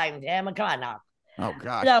private time. Damn it, come on now. Oh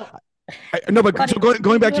God. So, no, but so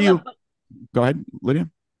going back to you. Go ahead, Lydia.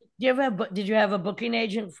 Did you have a booking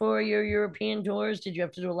agent for your European tours? Did you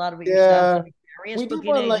have to do a lot of it Yeah. yourself? We did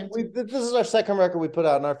one this is our second record we put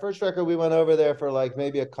out. In our first record, we went over there for like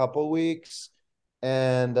maybe a couple weeks.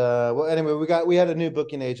 And well, anyway, we had a new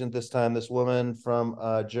booking agent this time, this woman from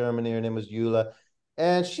Germany. Her name was Eula,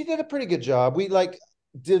 and she did a pretty good job. We like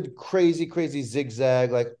did crazy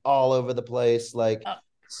zigzag like all over the place, like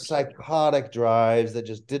psychotic drives that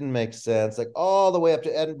just didn't make sense, like all the way up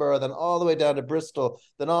to Edinburgh, then all the way down to Bristol,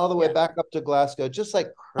 then all the way back up to Glasgow, just like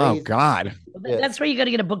crazy. Oh God. That's where you got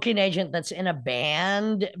to get a booking agent that's in a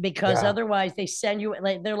band, because otherwise they send you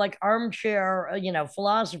like they're like armchair,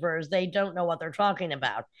 philosophers. They don't know what they're talking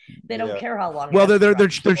about. They don't care how long. Well, they're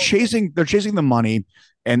chasing the money,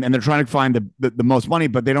 and they're trying to find the most money,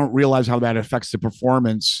 but they don't realize how that affects the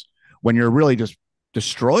performance when you're really just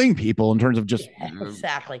destroying people in terms of just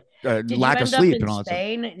exactly lack of sleep and all that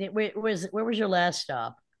Spain? Where was your last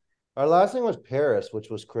stop? Our last thing was Paris, which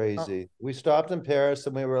was crazy. We stopped in Paris,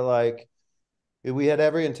 and we were like, we had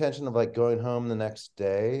every intention of like going home the next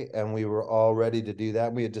day, and we were all ready to do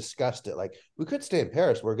that. We had discussed it, like we could stay in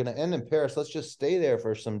Paris. We're going to end in Paris. Let's just stay there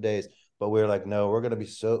for some days. But we were like, no, we're going to be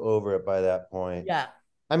so over it by that point. Yeah.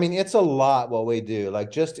 I mean, it's a lot what we do,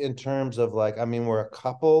 like just in terms of like, I mean, we're a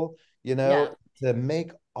couple, to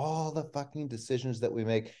make all the fucking decisions that we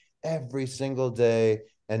make every single day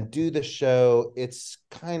and do the show. It's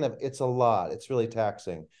a lot. It's really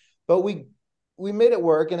taxing, but we made it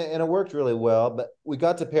work, and it worked really well. But we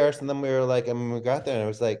got to Paris, and then we were like, we got there and it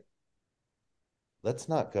was like, let's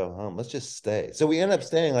not go home. Let's just stay. So we ended up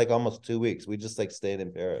staying like almost 2 weeks. We just like stayed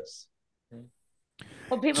in Paris.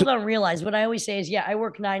 What people don't realize, what I always say is, I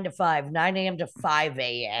work 9 to 5, 9 a.m. to 5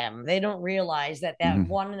 a.m. They don't realize that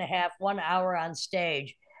 1 hour on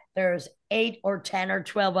stage, there's 8 or 10 or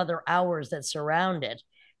 12 other hours that surround it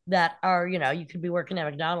that are, you could be working at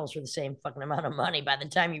McDonald's for the same fucking amount of money by the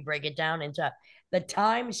time you break it down into the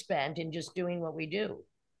time spent in just doing what we do.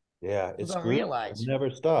 Yeah, it's don't realize. It never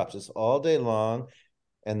stops. It's all day long,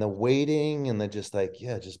 and the waiting and the just like,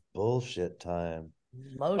 just bullshit time.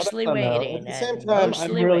 Mostly waiting. At the same time,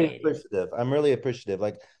 I'm really appreciative. I'm really appreciative.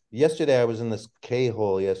 Like yesterday, I was in this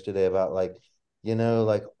K-hole yesterday about like,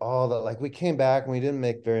 like all the, like we came back and we didn't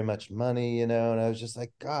make very much money, and I was just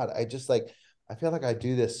like, God, I feel like I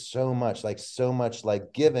do this so much like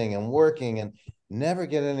giving and working and never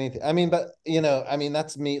get anything. I mean, but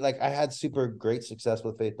that's me. Like I had super great success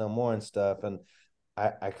with Faith No More and stuff, and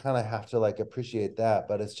I kind of have to like appreciate that,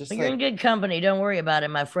 but it's just you're in good company. Don't worry about it,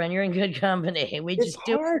 my friend. You're in good company. It's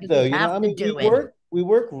hard though, we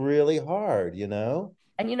work really hard,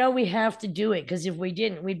 And we have to do it, because if we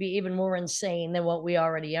didn't, we'd be even more insane than what we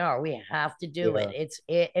already are. We have to do it.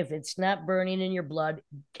 If it's not burning in your blood,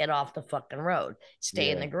 get off the fucking road. Stay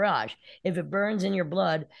in the garage. If it burns in your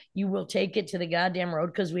blood, you will take it to the goddamn road,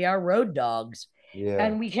 because we are road dogs. Yeah.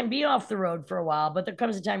 And we can be off the road for a while, but there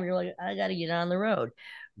comes a time you're like, I got to get on the road.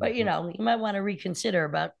 But you might want to reconsider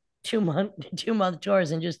about 2-month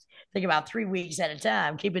tours and just think about 3 weeks at a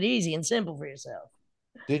time. Keep it easy and simple for yourself.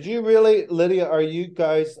 Did you really, Lydia, are you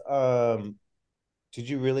guys, did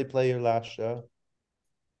you really play your last show?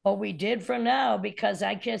 Well, we did for now, because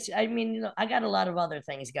I got a lot of other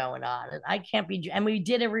things going on. I can't be, and we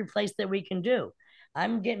did every place that we can do.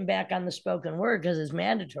 I'm getting back on the spoken word because it's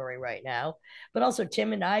mandatory right now. But also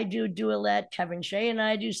Tim and I do duet. Kevin Shea and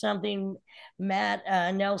I do something. Matt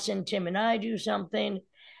Nelson, Tim and I do something.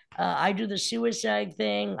 I do the suicide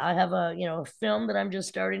thing. I have a film that I'm just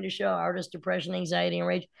starting to show, Artist Depression, Anxiety, and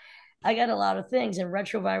Rage. I got a lot of things, and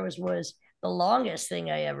Retrovirus was the longest thing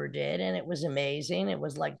I ever did, and it was amazing. It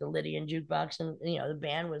was like the Lydian jukebox, and the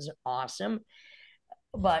band was awesome.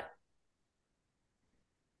 But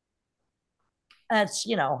that's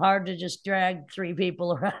hard to just drag 3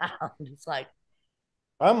 people around. It's like,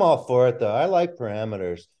 I'm all for it though. I like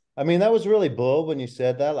parameters. I mean, that was really bold when you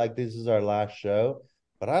said that, like this is our last show,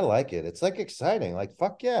 but I like it. It's like exciting. Like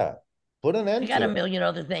fuck yeah, put an end. You got a million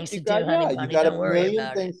other things to do, honey. You got a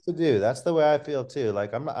million things to do. That's the way I feel too.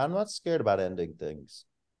 Like I'm not scared about ending things.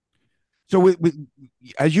 So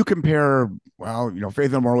as you compare,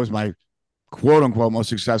 Faith No More was my quote unquote most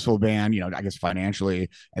successful band, I guess financially,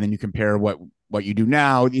 and then you compare what you do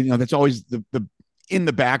now, that's always the in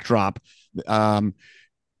the backdrop. What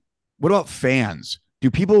about fans?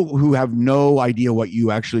 do people who have no idea what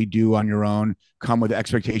you actually do on your own come with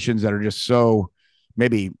expectations that are just so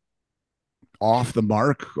maybe off the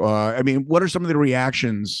mark? I mean, what are some of the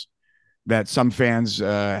reactions that some fans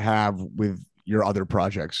have with your other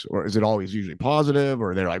projects, or is it always usually positive,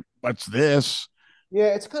 or they're like, "What's this?"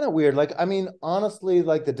 Yeah, it's kind of weird. Like, I mean, honestly,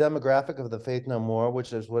 like the demographic of the Faith No More,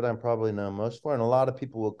 which is what I'm probably known most for, and a lot of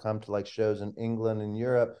people will come to like shows in England and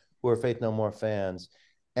Europe who are Faith No More fans.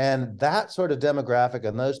 And that sort of demographic,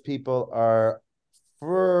 and those people are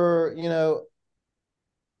for,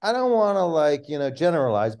 I don't want to like,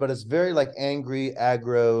 generalize, but it's very like angry,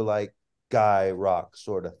 aggro, like guy rock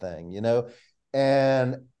sort of thing,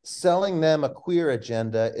 and selling them a queer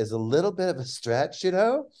agenda is a little bit of a stretch,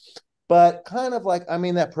 but kind of like, I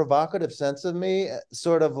mean, that provocative sense of me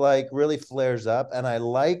sort of like really flares up. And I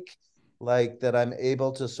like that I'm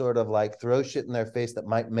able to sort of like throw shit in their face that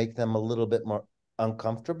might make them a little bit more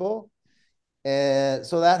uncomfortable. And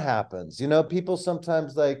so that happens, people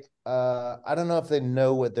sometimes like, I don't know if they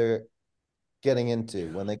know what they're getting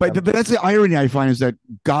into when they But come. but that's the irony I find, is that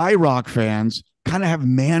guy rock fans kind of have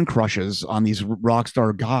man crushes on these rock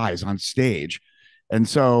star guys on stage, and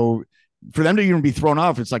so for them to even be thrown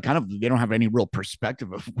off, it's like kind of they don't have any real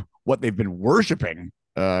perspective of what they've been worshiping.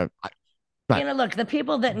 But Look, the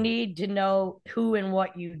people that need to know who and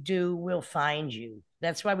what you do will find you.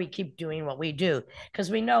 That's why we keep doing what we do,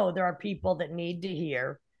 because we know there are people that need to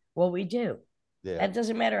hear what we do. Yeah. It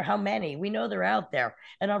doesn't matter how many, we know they're out there.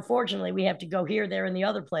 And unfortunately, we have to go here, there, and the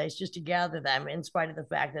other place just to gather them, in spite of the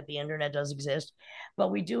fact that the internet does exist.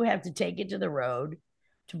 But we do have to take it to the road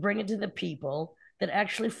to bring it to the people that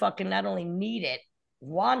actually fucking not only need it,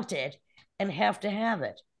 want it, and have to have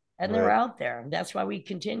it. And they're Right. out there. That's why we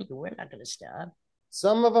continue. We're not going to stop.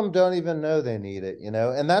 Some of them don't even know they need it,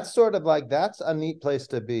 and that's sort of like, that's a neat place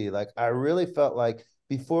to be. Like, I really felt like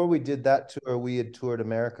before we did that tour, we had toured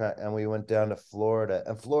America and we went down to Florida,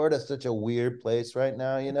 and Florida is such a weird place right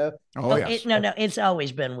now, oh yes, No, it's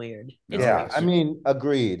always been weird. It's yeah, always I mean,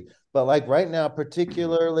 agreed. But like right now,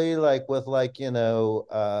 particularly like with like,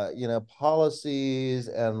 policies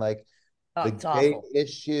and like the it's gay awful.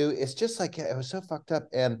 issue, it's just like, it was so fucked up.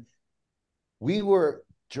 And we were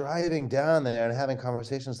driving down there and having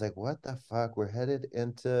conversations like, what the fuck? We're headed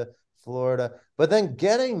into Florida. But then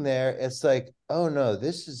getting there, it's like, oh no,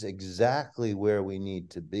 this is exactly where we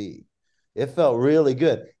need to be. It felt really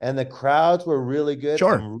good. And the crowds were really good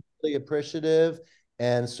sure. and really appreciative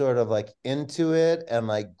and sort of like into it and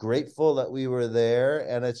like grateful that we were there.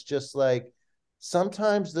 And it's just like,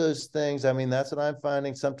 sometimes those things, I mean, that's what I'm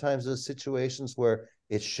finding. Sometimes those situations where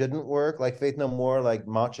it shouldn't work, like Faith No More, like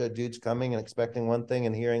macho dudes coming and expecting one thing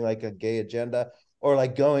and hearing like a gay agenda, or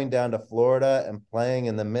like going down to Florida and playing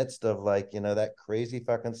in the midst of like, that crazy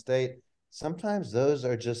fucking state. Sometimes those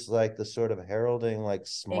are just like the sort of heralding, like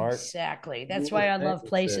smart. Exactly. That's why I love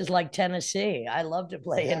places like Tennessee. I love to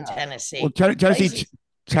play in Well, Tennessee. Tennessee, Places,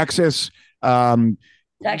 Texas, um,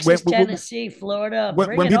 Texas, Tennessee, Florida.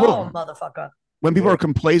 Bring when it people on, motherfucker. are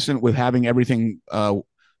complacent with having everything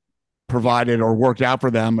provided or worked out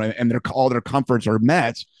for them, and all their comforts are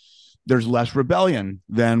met, there's less rebellion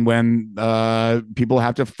than when people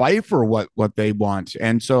have to fight for what they want.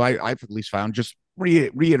 And so I've at least found, just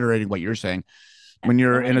reiterating what you're saying, when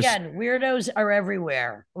you're in again, weirdos are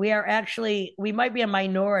everywhere. We might be a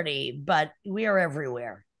minority, but we are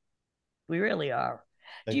everywhere. We really are.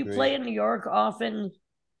 Do you play in New York often?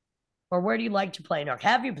 Or where do you like to play in New York?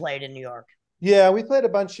 Have you played in New York? Yeah, we played a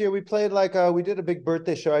bunch here. We played like we did a big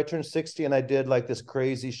birthday show. I turned 60 and I did like this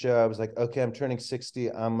crazy show. I was like, okay, I'm turning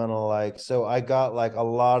 60. I'm gonna like, so I got like a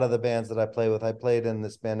lot of the bands that I play with. I played in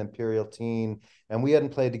this band Imperial Teen, and we hadn't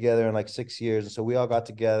played together in like 6 years. And so we all got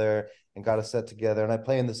together and got a set together. And I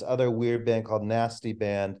play in this other weird band called Nasty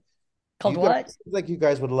Band. Called what? Seems like you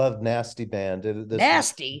guys would love Nasty Band.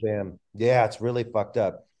 Nasty band. Yeah, it's really fucked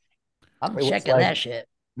up. I'm checking that shit.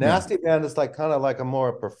 Nasty Band is like kind of like a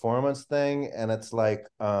more performance thing, and it's like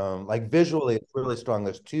visually it's really strong.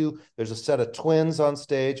 There's a set of twins on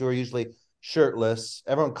stage who are usually shirtless.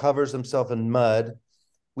 Everyone covers themselves in mud.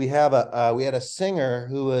 We had a singer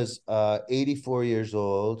who was 84 years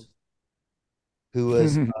old, who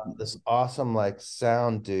was this awesome like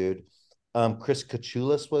sound dude. Chris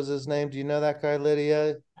Kachulis was his name. Do you know that guy,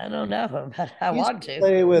 Lydia? I don't know him, but I want to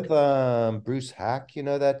play with Bruce Hack. You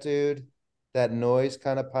know that dude? That noise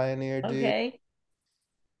kind of pioneer dude. Okay.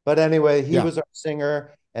 But anyway, he was our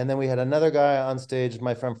singer. And then we had another guy on stage,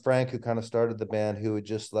 my friend Frank, who kind of started the band, who would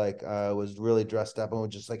just like was really dressed up and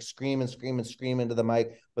would just like scream and scream and scream into the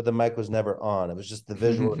mic, but the mic was never on. It was just the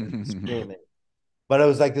visual screaming. But it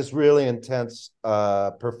was like this really intense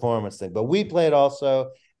performance thing. But we played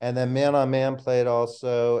also, and then Man on Man played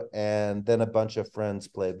also, and then a bunch of friends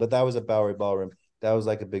played. But that was at Bowery Ballroom. That was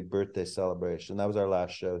like a big birthday celebration. That was our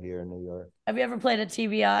last show here in New York. Have you ever played at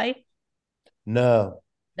TVI? No,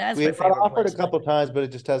 That's we my got favorite offered place. a couple times, but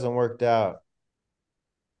it just hasn't worked out.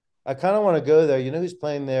 I kind of want to go there. You know who's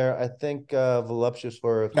playing there? I think Voluptuous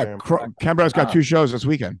Horror if Yeah, they're in. Canberra's got Oh. 2 shows this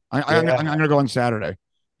weekend. I'm Yeah. going to go on Saturday.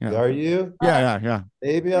 Yeah. Are you? Yeah.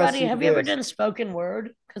 Maybe I'll Roddy, see have you ever this. done spoken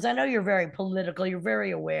word? Because I know you're very political. You're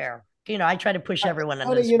very aware. You know, I try to push everyone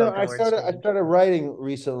into Funny, you know, spoken I word. started writing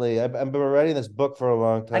recently. I've been writing this book for a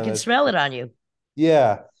long I time. can smell it on you.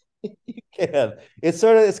 Yeah, you can.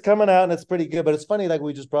 It's coming out and it's pretty good. But it's funny, like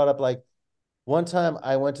we just brought up, like one time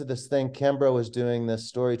I went to this thing. Kimbra was doing this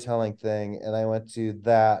storytelling thing, and I went to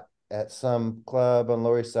that at some club on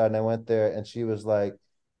Lower East Side, and I went there, and she was like,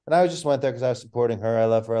 and I just went there because I was supporting her. I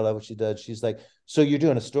love her. I love what she did. She's like, so you're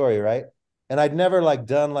doing a story, right? And I'd never like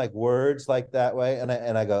done like words like that way, and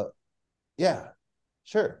I go, yeah,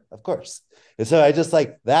 sure, of course. And so I just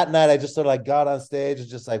like that night, I just sort of like got on stage and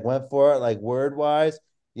just like went for it, like word wise.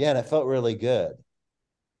 Yeah, and it felt really good.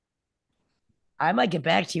 I might get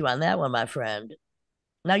back to you on that one, my friend.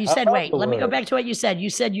 Now you I said, love wait, the let me go word. back to what you said. You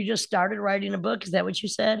said you just started writing a book. Is that what you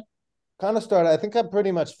said? Kind of started. I think I'm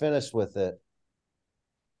pretty much finished with it.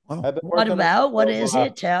 Wow. I've been What working on it about? for What a is while.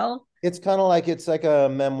 it? Tell. It's kind of like it's like a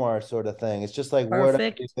memoir sort of thing. It's just like what I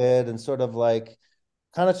Perfect. did and sort of like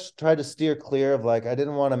kind of tried to steer clear of like I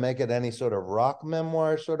didn't want to make it any sort of rock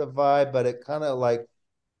memoir sort of vibe, but it kind of like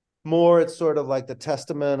more it's sort of like the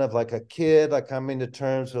testament of like a kid like coming to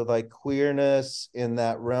terms with like queerness in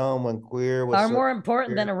that realm when queer was Are sort more of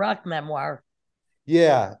important than weird. a rock memoir.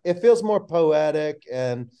 Yeah, it feels more poetic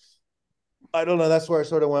and I don't know, that's where I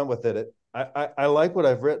sort of went with it. I like what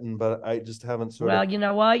I've written, but I just haven't sort of. Well, you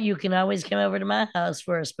know what? You can always come over to my house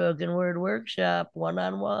for a spoken word workshop, one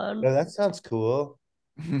on one. Oh, that sounds cool.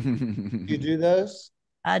 You do those?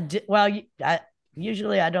 I do, well,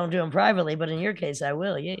 usually I don't do them privately, but in your case, I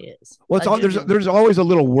will. Yes, Well, I do do. there's always a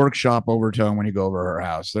little workshop overtone when you go over her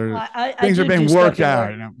house. I Things are do do being worked spoken out.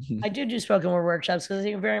 word. You know? I do do spoken word workshops because I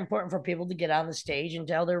think it's very important for people to get on the stage and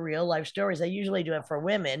tell their real life stories. I usually do it for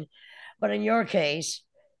women, but in your case,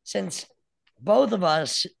 since both of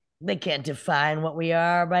us, they can't define what we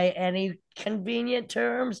are by any convenient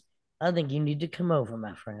terms. I think you need to come over,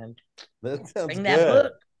 my friend. That sounds Bring that good.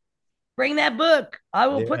 book. Bring that book. I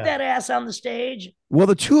will put Yeah. that ass on the stage. Well,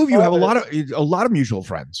 the two of you have Love it. a lot of mutual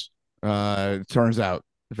friends. It turns out.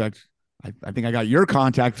 In fact, I think I got your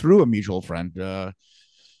contact through a mutual friend. But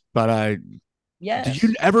did you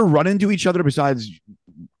Yes. ever run into each other besides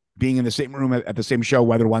being in the same room at the same show,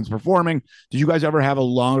 whether one's performing? Did you guys ever have a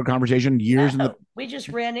longer conversation? Years in the. We just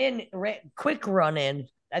quick run in.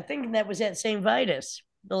 I think that was at St. Vitus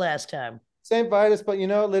the last time. St. Vitus, but you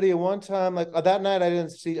know, Lydia, one time, like that night, I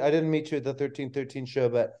didn't meet you at the 1313 show,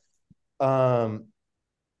 but um,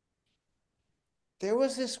 there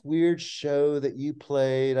was this weird show that you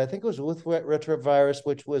played. I think it was with Retrovirus,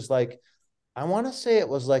 which was like, I want to say it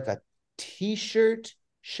was like a t-shirt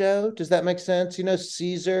show. Does that make sense? You know,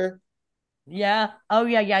 Caesar. Yeah. Oh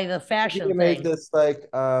yeah, yeah. The He fashion made thing. this like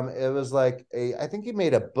it was like I think he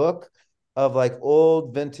made a book of like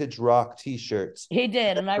old vintage rock t-shirts. He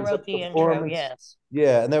did, There and I was a wrote the intro. performance. Yes.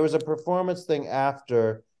 Yeah, and there was a performance thing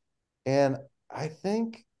after, and I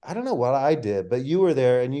think I don't know what I did, but you were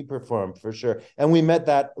there and you performed for sure. And we met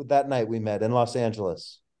that night we met in Los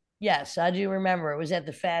Angeles. Yes, I do remember. It was at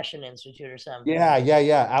the Fashion Institute or something.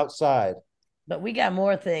 Yeah, outside. But we got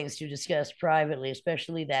more things to discuss privately,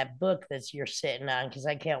 especially that book that you're sitting on, because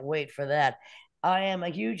I can't wait for that. I am a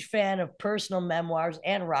huge fan of personal memoirs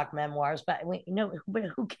and rock memoirs, but you know,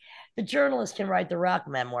 the journalist can write the rock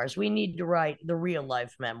memoirs. We need to write the real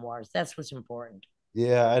life memoirs. That's what's important.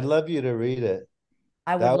 Yeah, I'd love you to read it.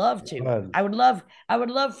 I would That love would be to. fun. I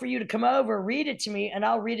would love for you to come over, read it to me, and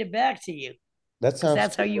I'll read it back to you That because sounds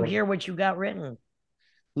that's how you cool. hear what you got written.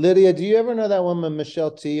 Lydia, do you ever know that woman, Michelle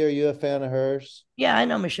T? Are you a fan of hers? Yeah, I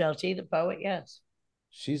know Michelle T, the poet. Yes,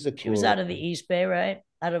 She's a she was cool out of the lady. East Bay, right?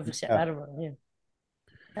 Yeah. Out of yeah.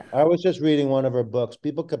 I was just reading one of her books.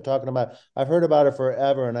 People kept talking about, I've heard about her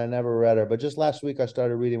forever and I never read her, but just last week I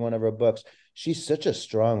started reading one of her books. She's such a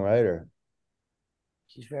strong writer.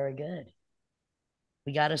 She's very good.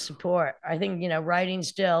 We got to support. I think, you know, writing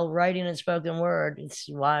and spoken word. It's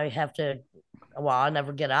why I have to, well, I'll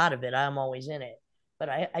never get out of it. I'm always in it. But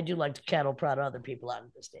I do like to cattle prod other people onto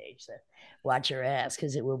the stage. So watch your ass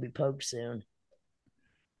because it will be poked soon.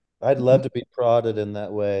 I'd love to be prodded in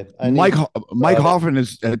that way. I Mike need Mike prodded. Hoffman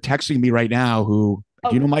is texting me right now. Who Oh,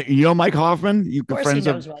 do you know? Mike, Mike Hoffman? You of course he friends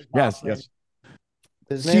of? knows Mike Yes, Hoffman. yes.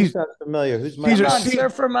 His name sounds familiar. Who's Mike? Come on,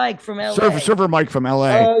 Surfer Mike from LA. Surfer Mike from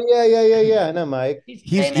LA. Oh, yeah. I know Mike.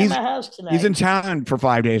 He's staying at my house tonight. He's in town for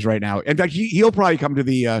 5 days right now. In fact, he'll probably come to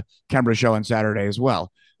the Canberra show on Saturday as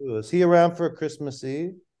well. Ooh, is he around for Christmas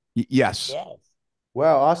Eve? Yes.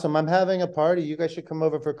 Wow, awesome. I'm having a party. You guys should come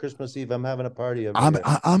over for Christmas Eve. I'm having a party over here.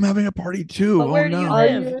 I'm having a party too. But where do you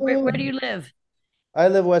live? Where do you live? I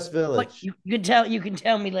live West Village. What, you can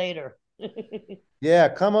tell me later. Yeah,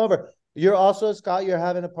 come over. You're also, Scott, you're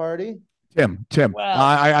having a party? Tim.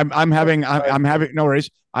 Wow. I'm having no worries.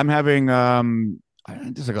 I'm having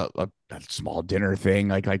just like a small dinner thing,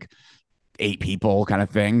 like 8 people kind of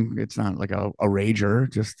thing. It's not like a rager,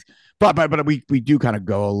 just but we do kind of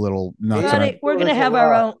go a little nuts. Roddy, we're gonna have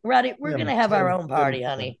our own party,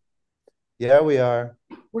 honey. Yeah, we are.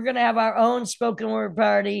 We're gonna have our own spoken word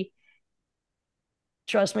party.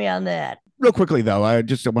 Trust me on that. Real quickly though, I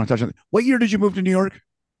just want to touch on what year did you move to New York?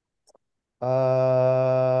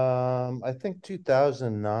 I think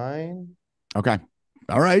 2009. Okay.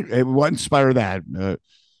 All right. What inspired that?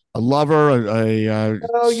 A lover,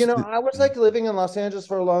 I was like living in Los Angeles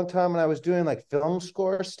for a long time, and I was doing like film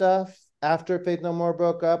score stuff after Faith No More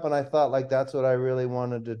broke up, and I thought like that's what I really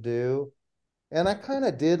wanted to do. And I kind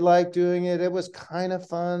of did like doing it. It was kind of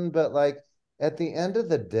fun, but like at the end of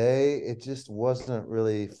the day, it just wasn't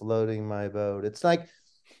really floating my boat. It's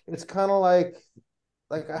kind of like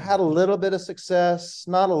I had a little bit of success,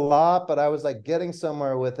 not a lot, but I was like getting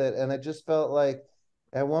somewhere with it. And it just felt like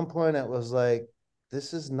at one point it was like,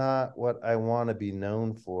 this is not what I want to be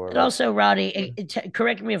known for. And also, Roddy,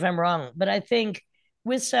 correct me if I'm wrong, but I think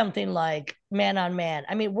with something like Man on Man,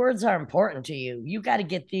 I mean, words are important to you. You got to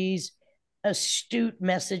get these astute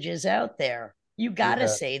messages out there. You got to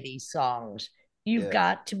say these songs. You've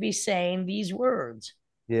got to be saying these words.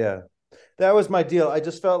 Yeah, that was my deal. I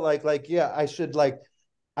just felt like, I should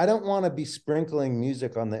I don't want to be sprinkling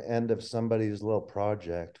music on the end of somebody's little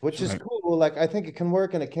project, which is cool. Like, I think it can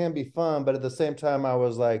work and it can be fun. But at the same time, I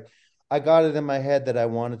was like, I got it in my head that I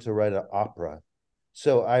wanted to write an opera.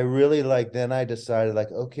 So I really then I decided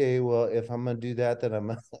okay, well, if I'm going to do that, then I'm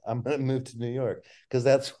going to move to New York because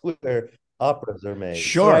that's where operas are made.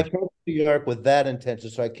 Sure. So I came to New York with that intention.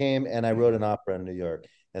 So I came and I wrote an opera in New York,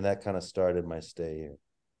 and that kind of started my stay here.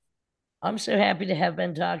 I'm so happy to have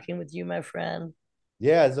been talking with you, my friend.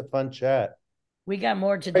 Yeah, it's a fun chat. We got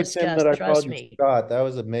more to discuss. Trust me. Scott, that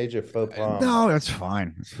was a major faux pas. No, that's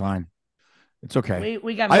fine. It's fine. It's okay.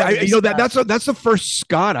 We got more that's the first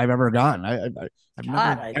Scott I've ever gotten. I've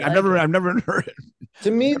never heard it. To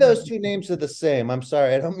me, those two names are the same. I'm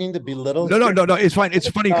sorry. I don't mean to belittle. No. It's fine. It's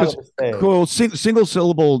funny because single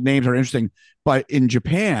syllable names are interesting. But in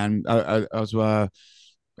Japan, I was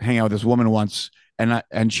hanging out with this woman once,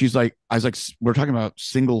 and she's like, I was like, we're talking about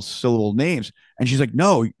single syllable names, and she's like,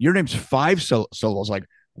 no, your name's 5 syllables. Like,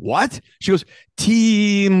 what? She goes,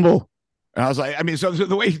 Timbo. And I was like, I mean, so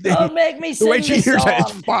the way don't make me sing the way she hears song. it,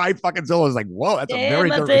 it's 5 fucking syllables. Like, whoa, that's Timothy. a very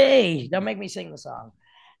different. Don't make me sing the song.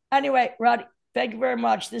 Anyway, Roddy, thank you very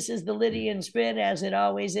much. This is the Lydian Spin, as it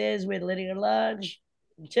always is, with Lydian Lunch,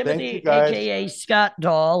 Timothy, aka Scott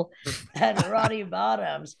Doll, and Roddy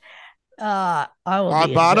Bottoms. I will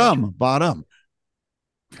be Bottom.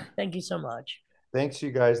 Thank you so much. Thanks,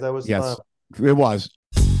 you guys. That was fun. It was.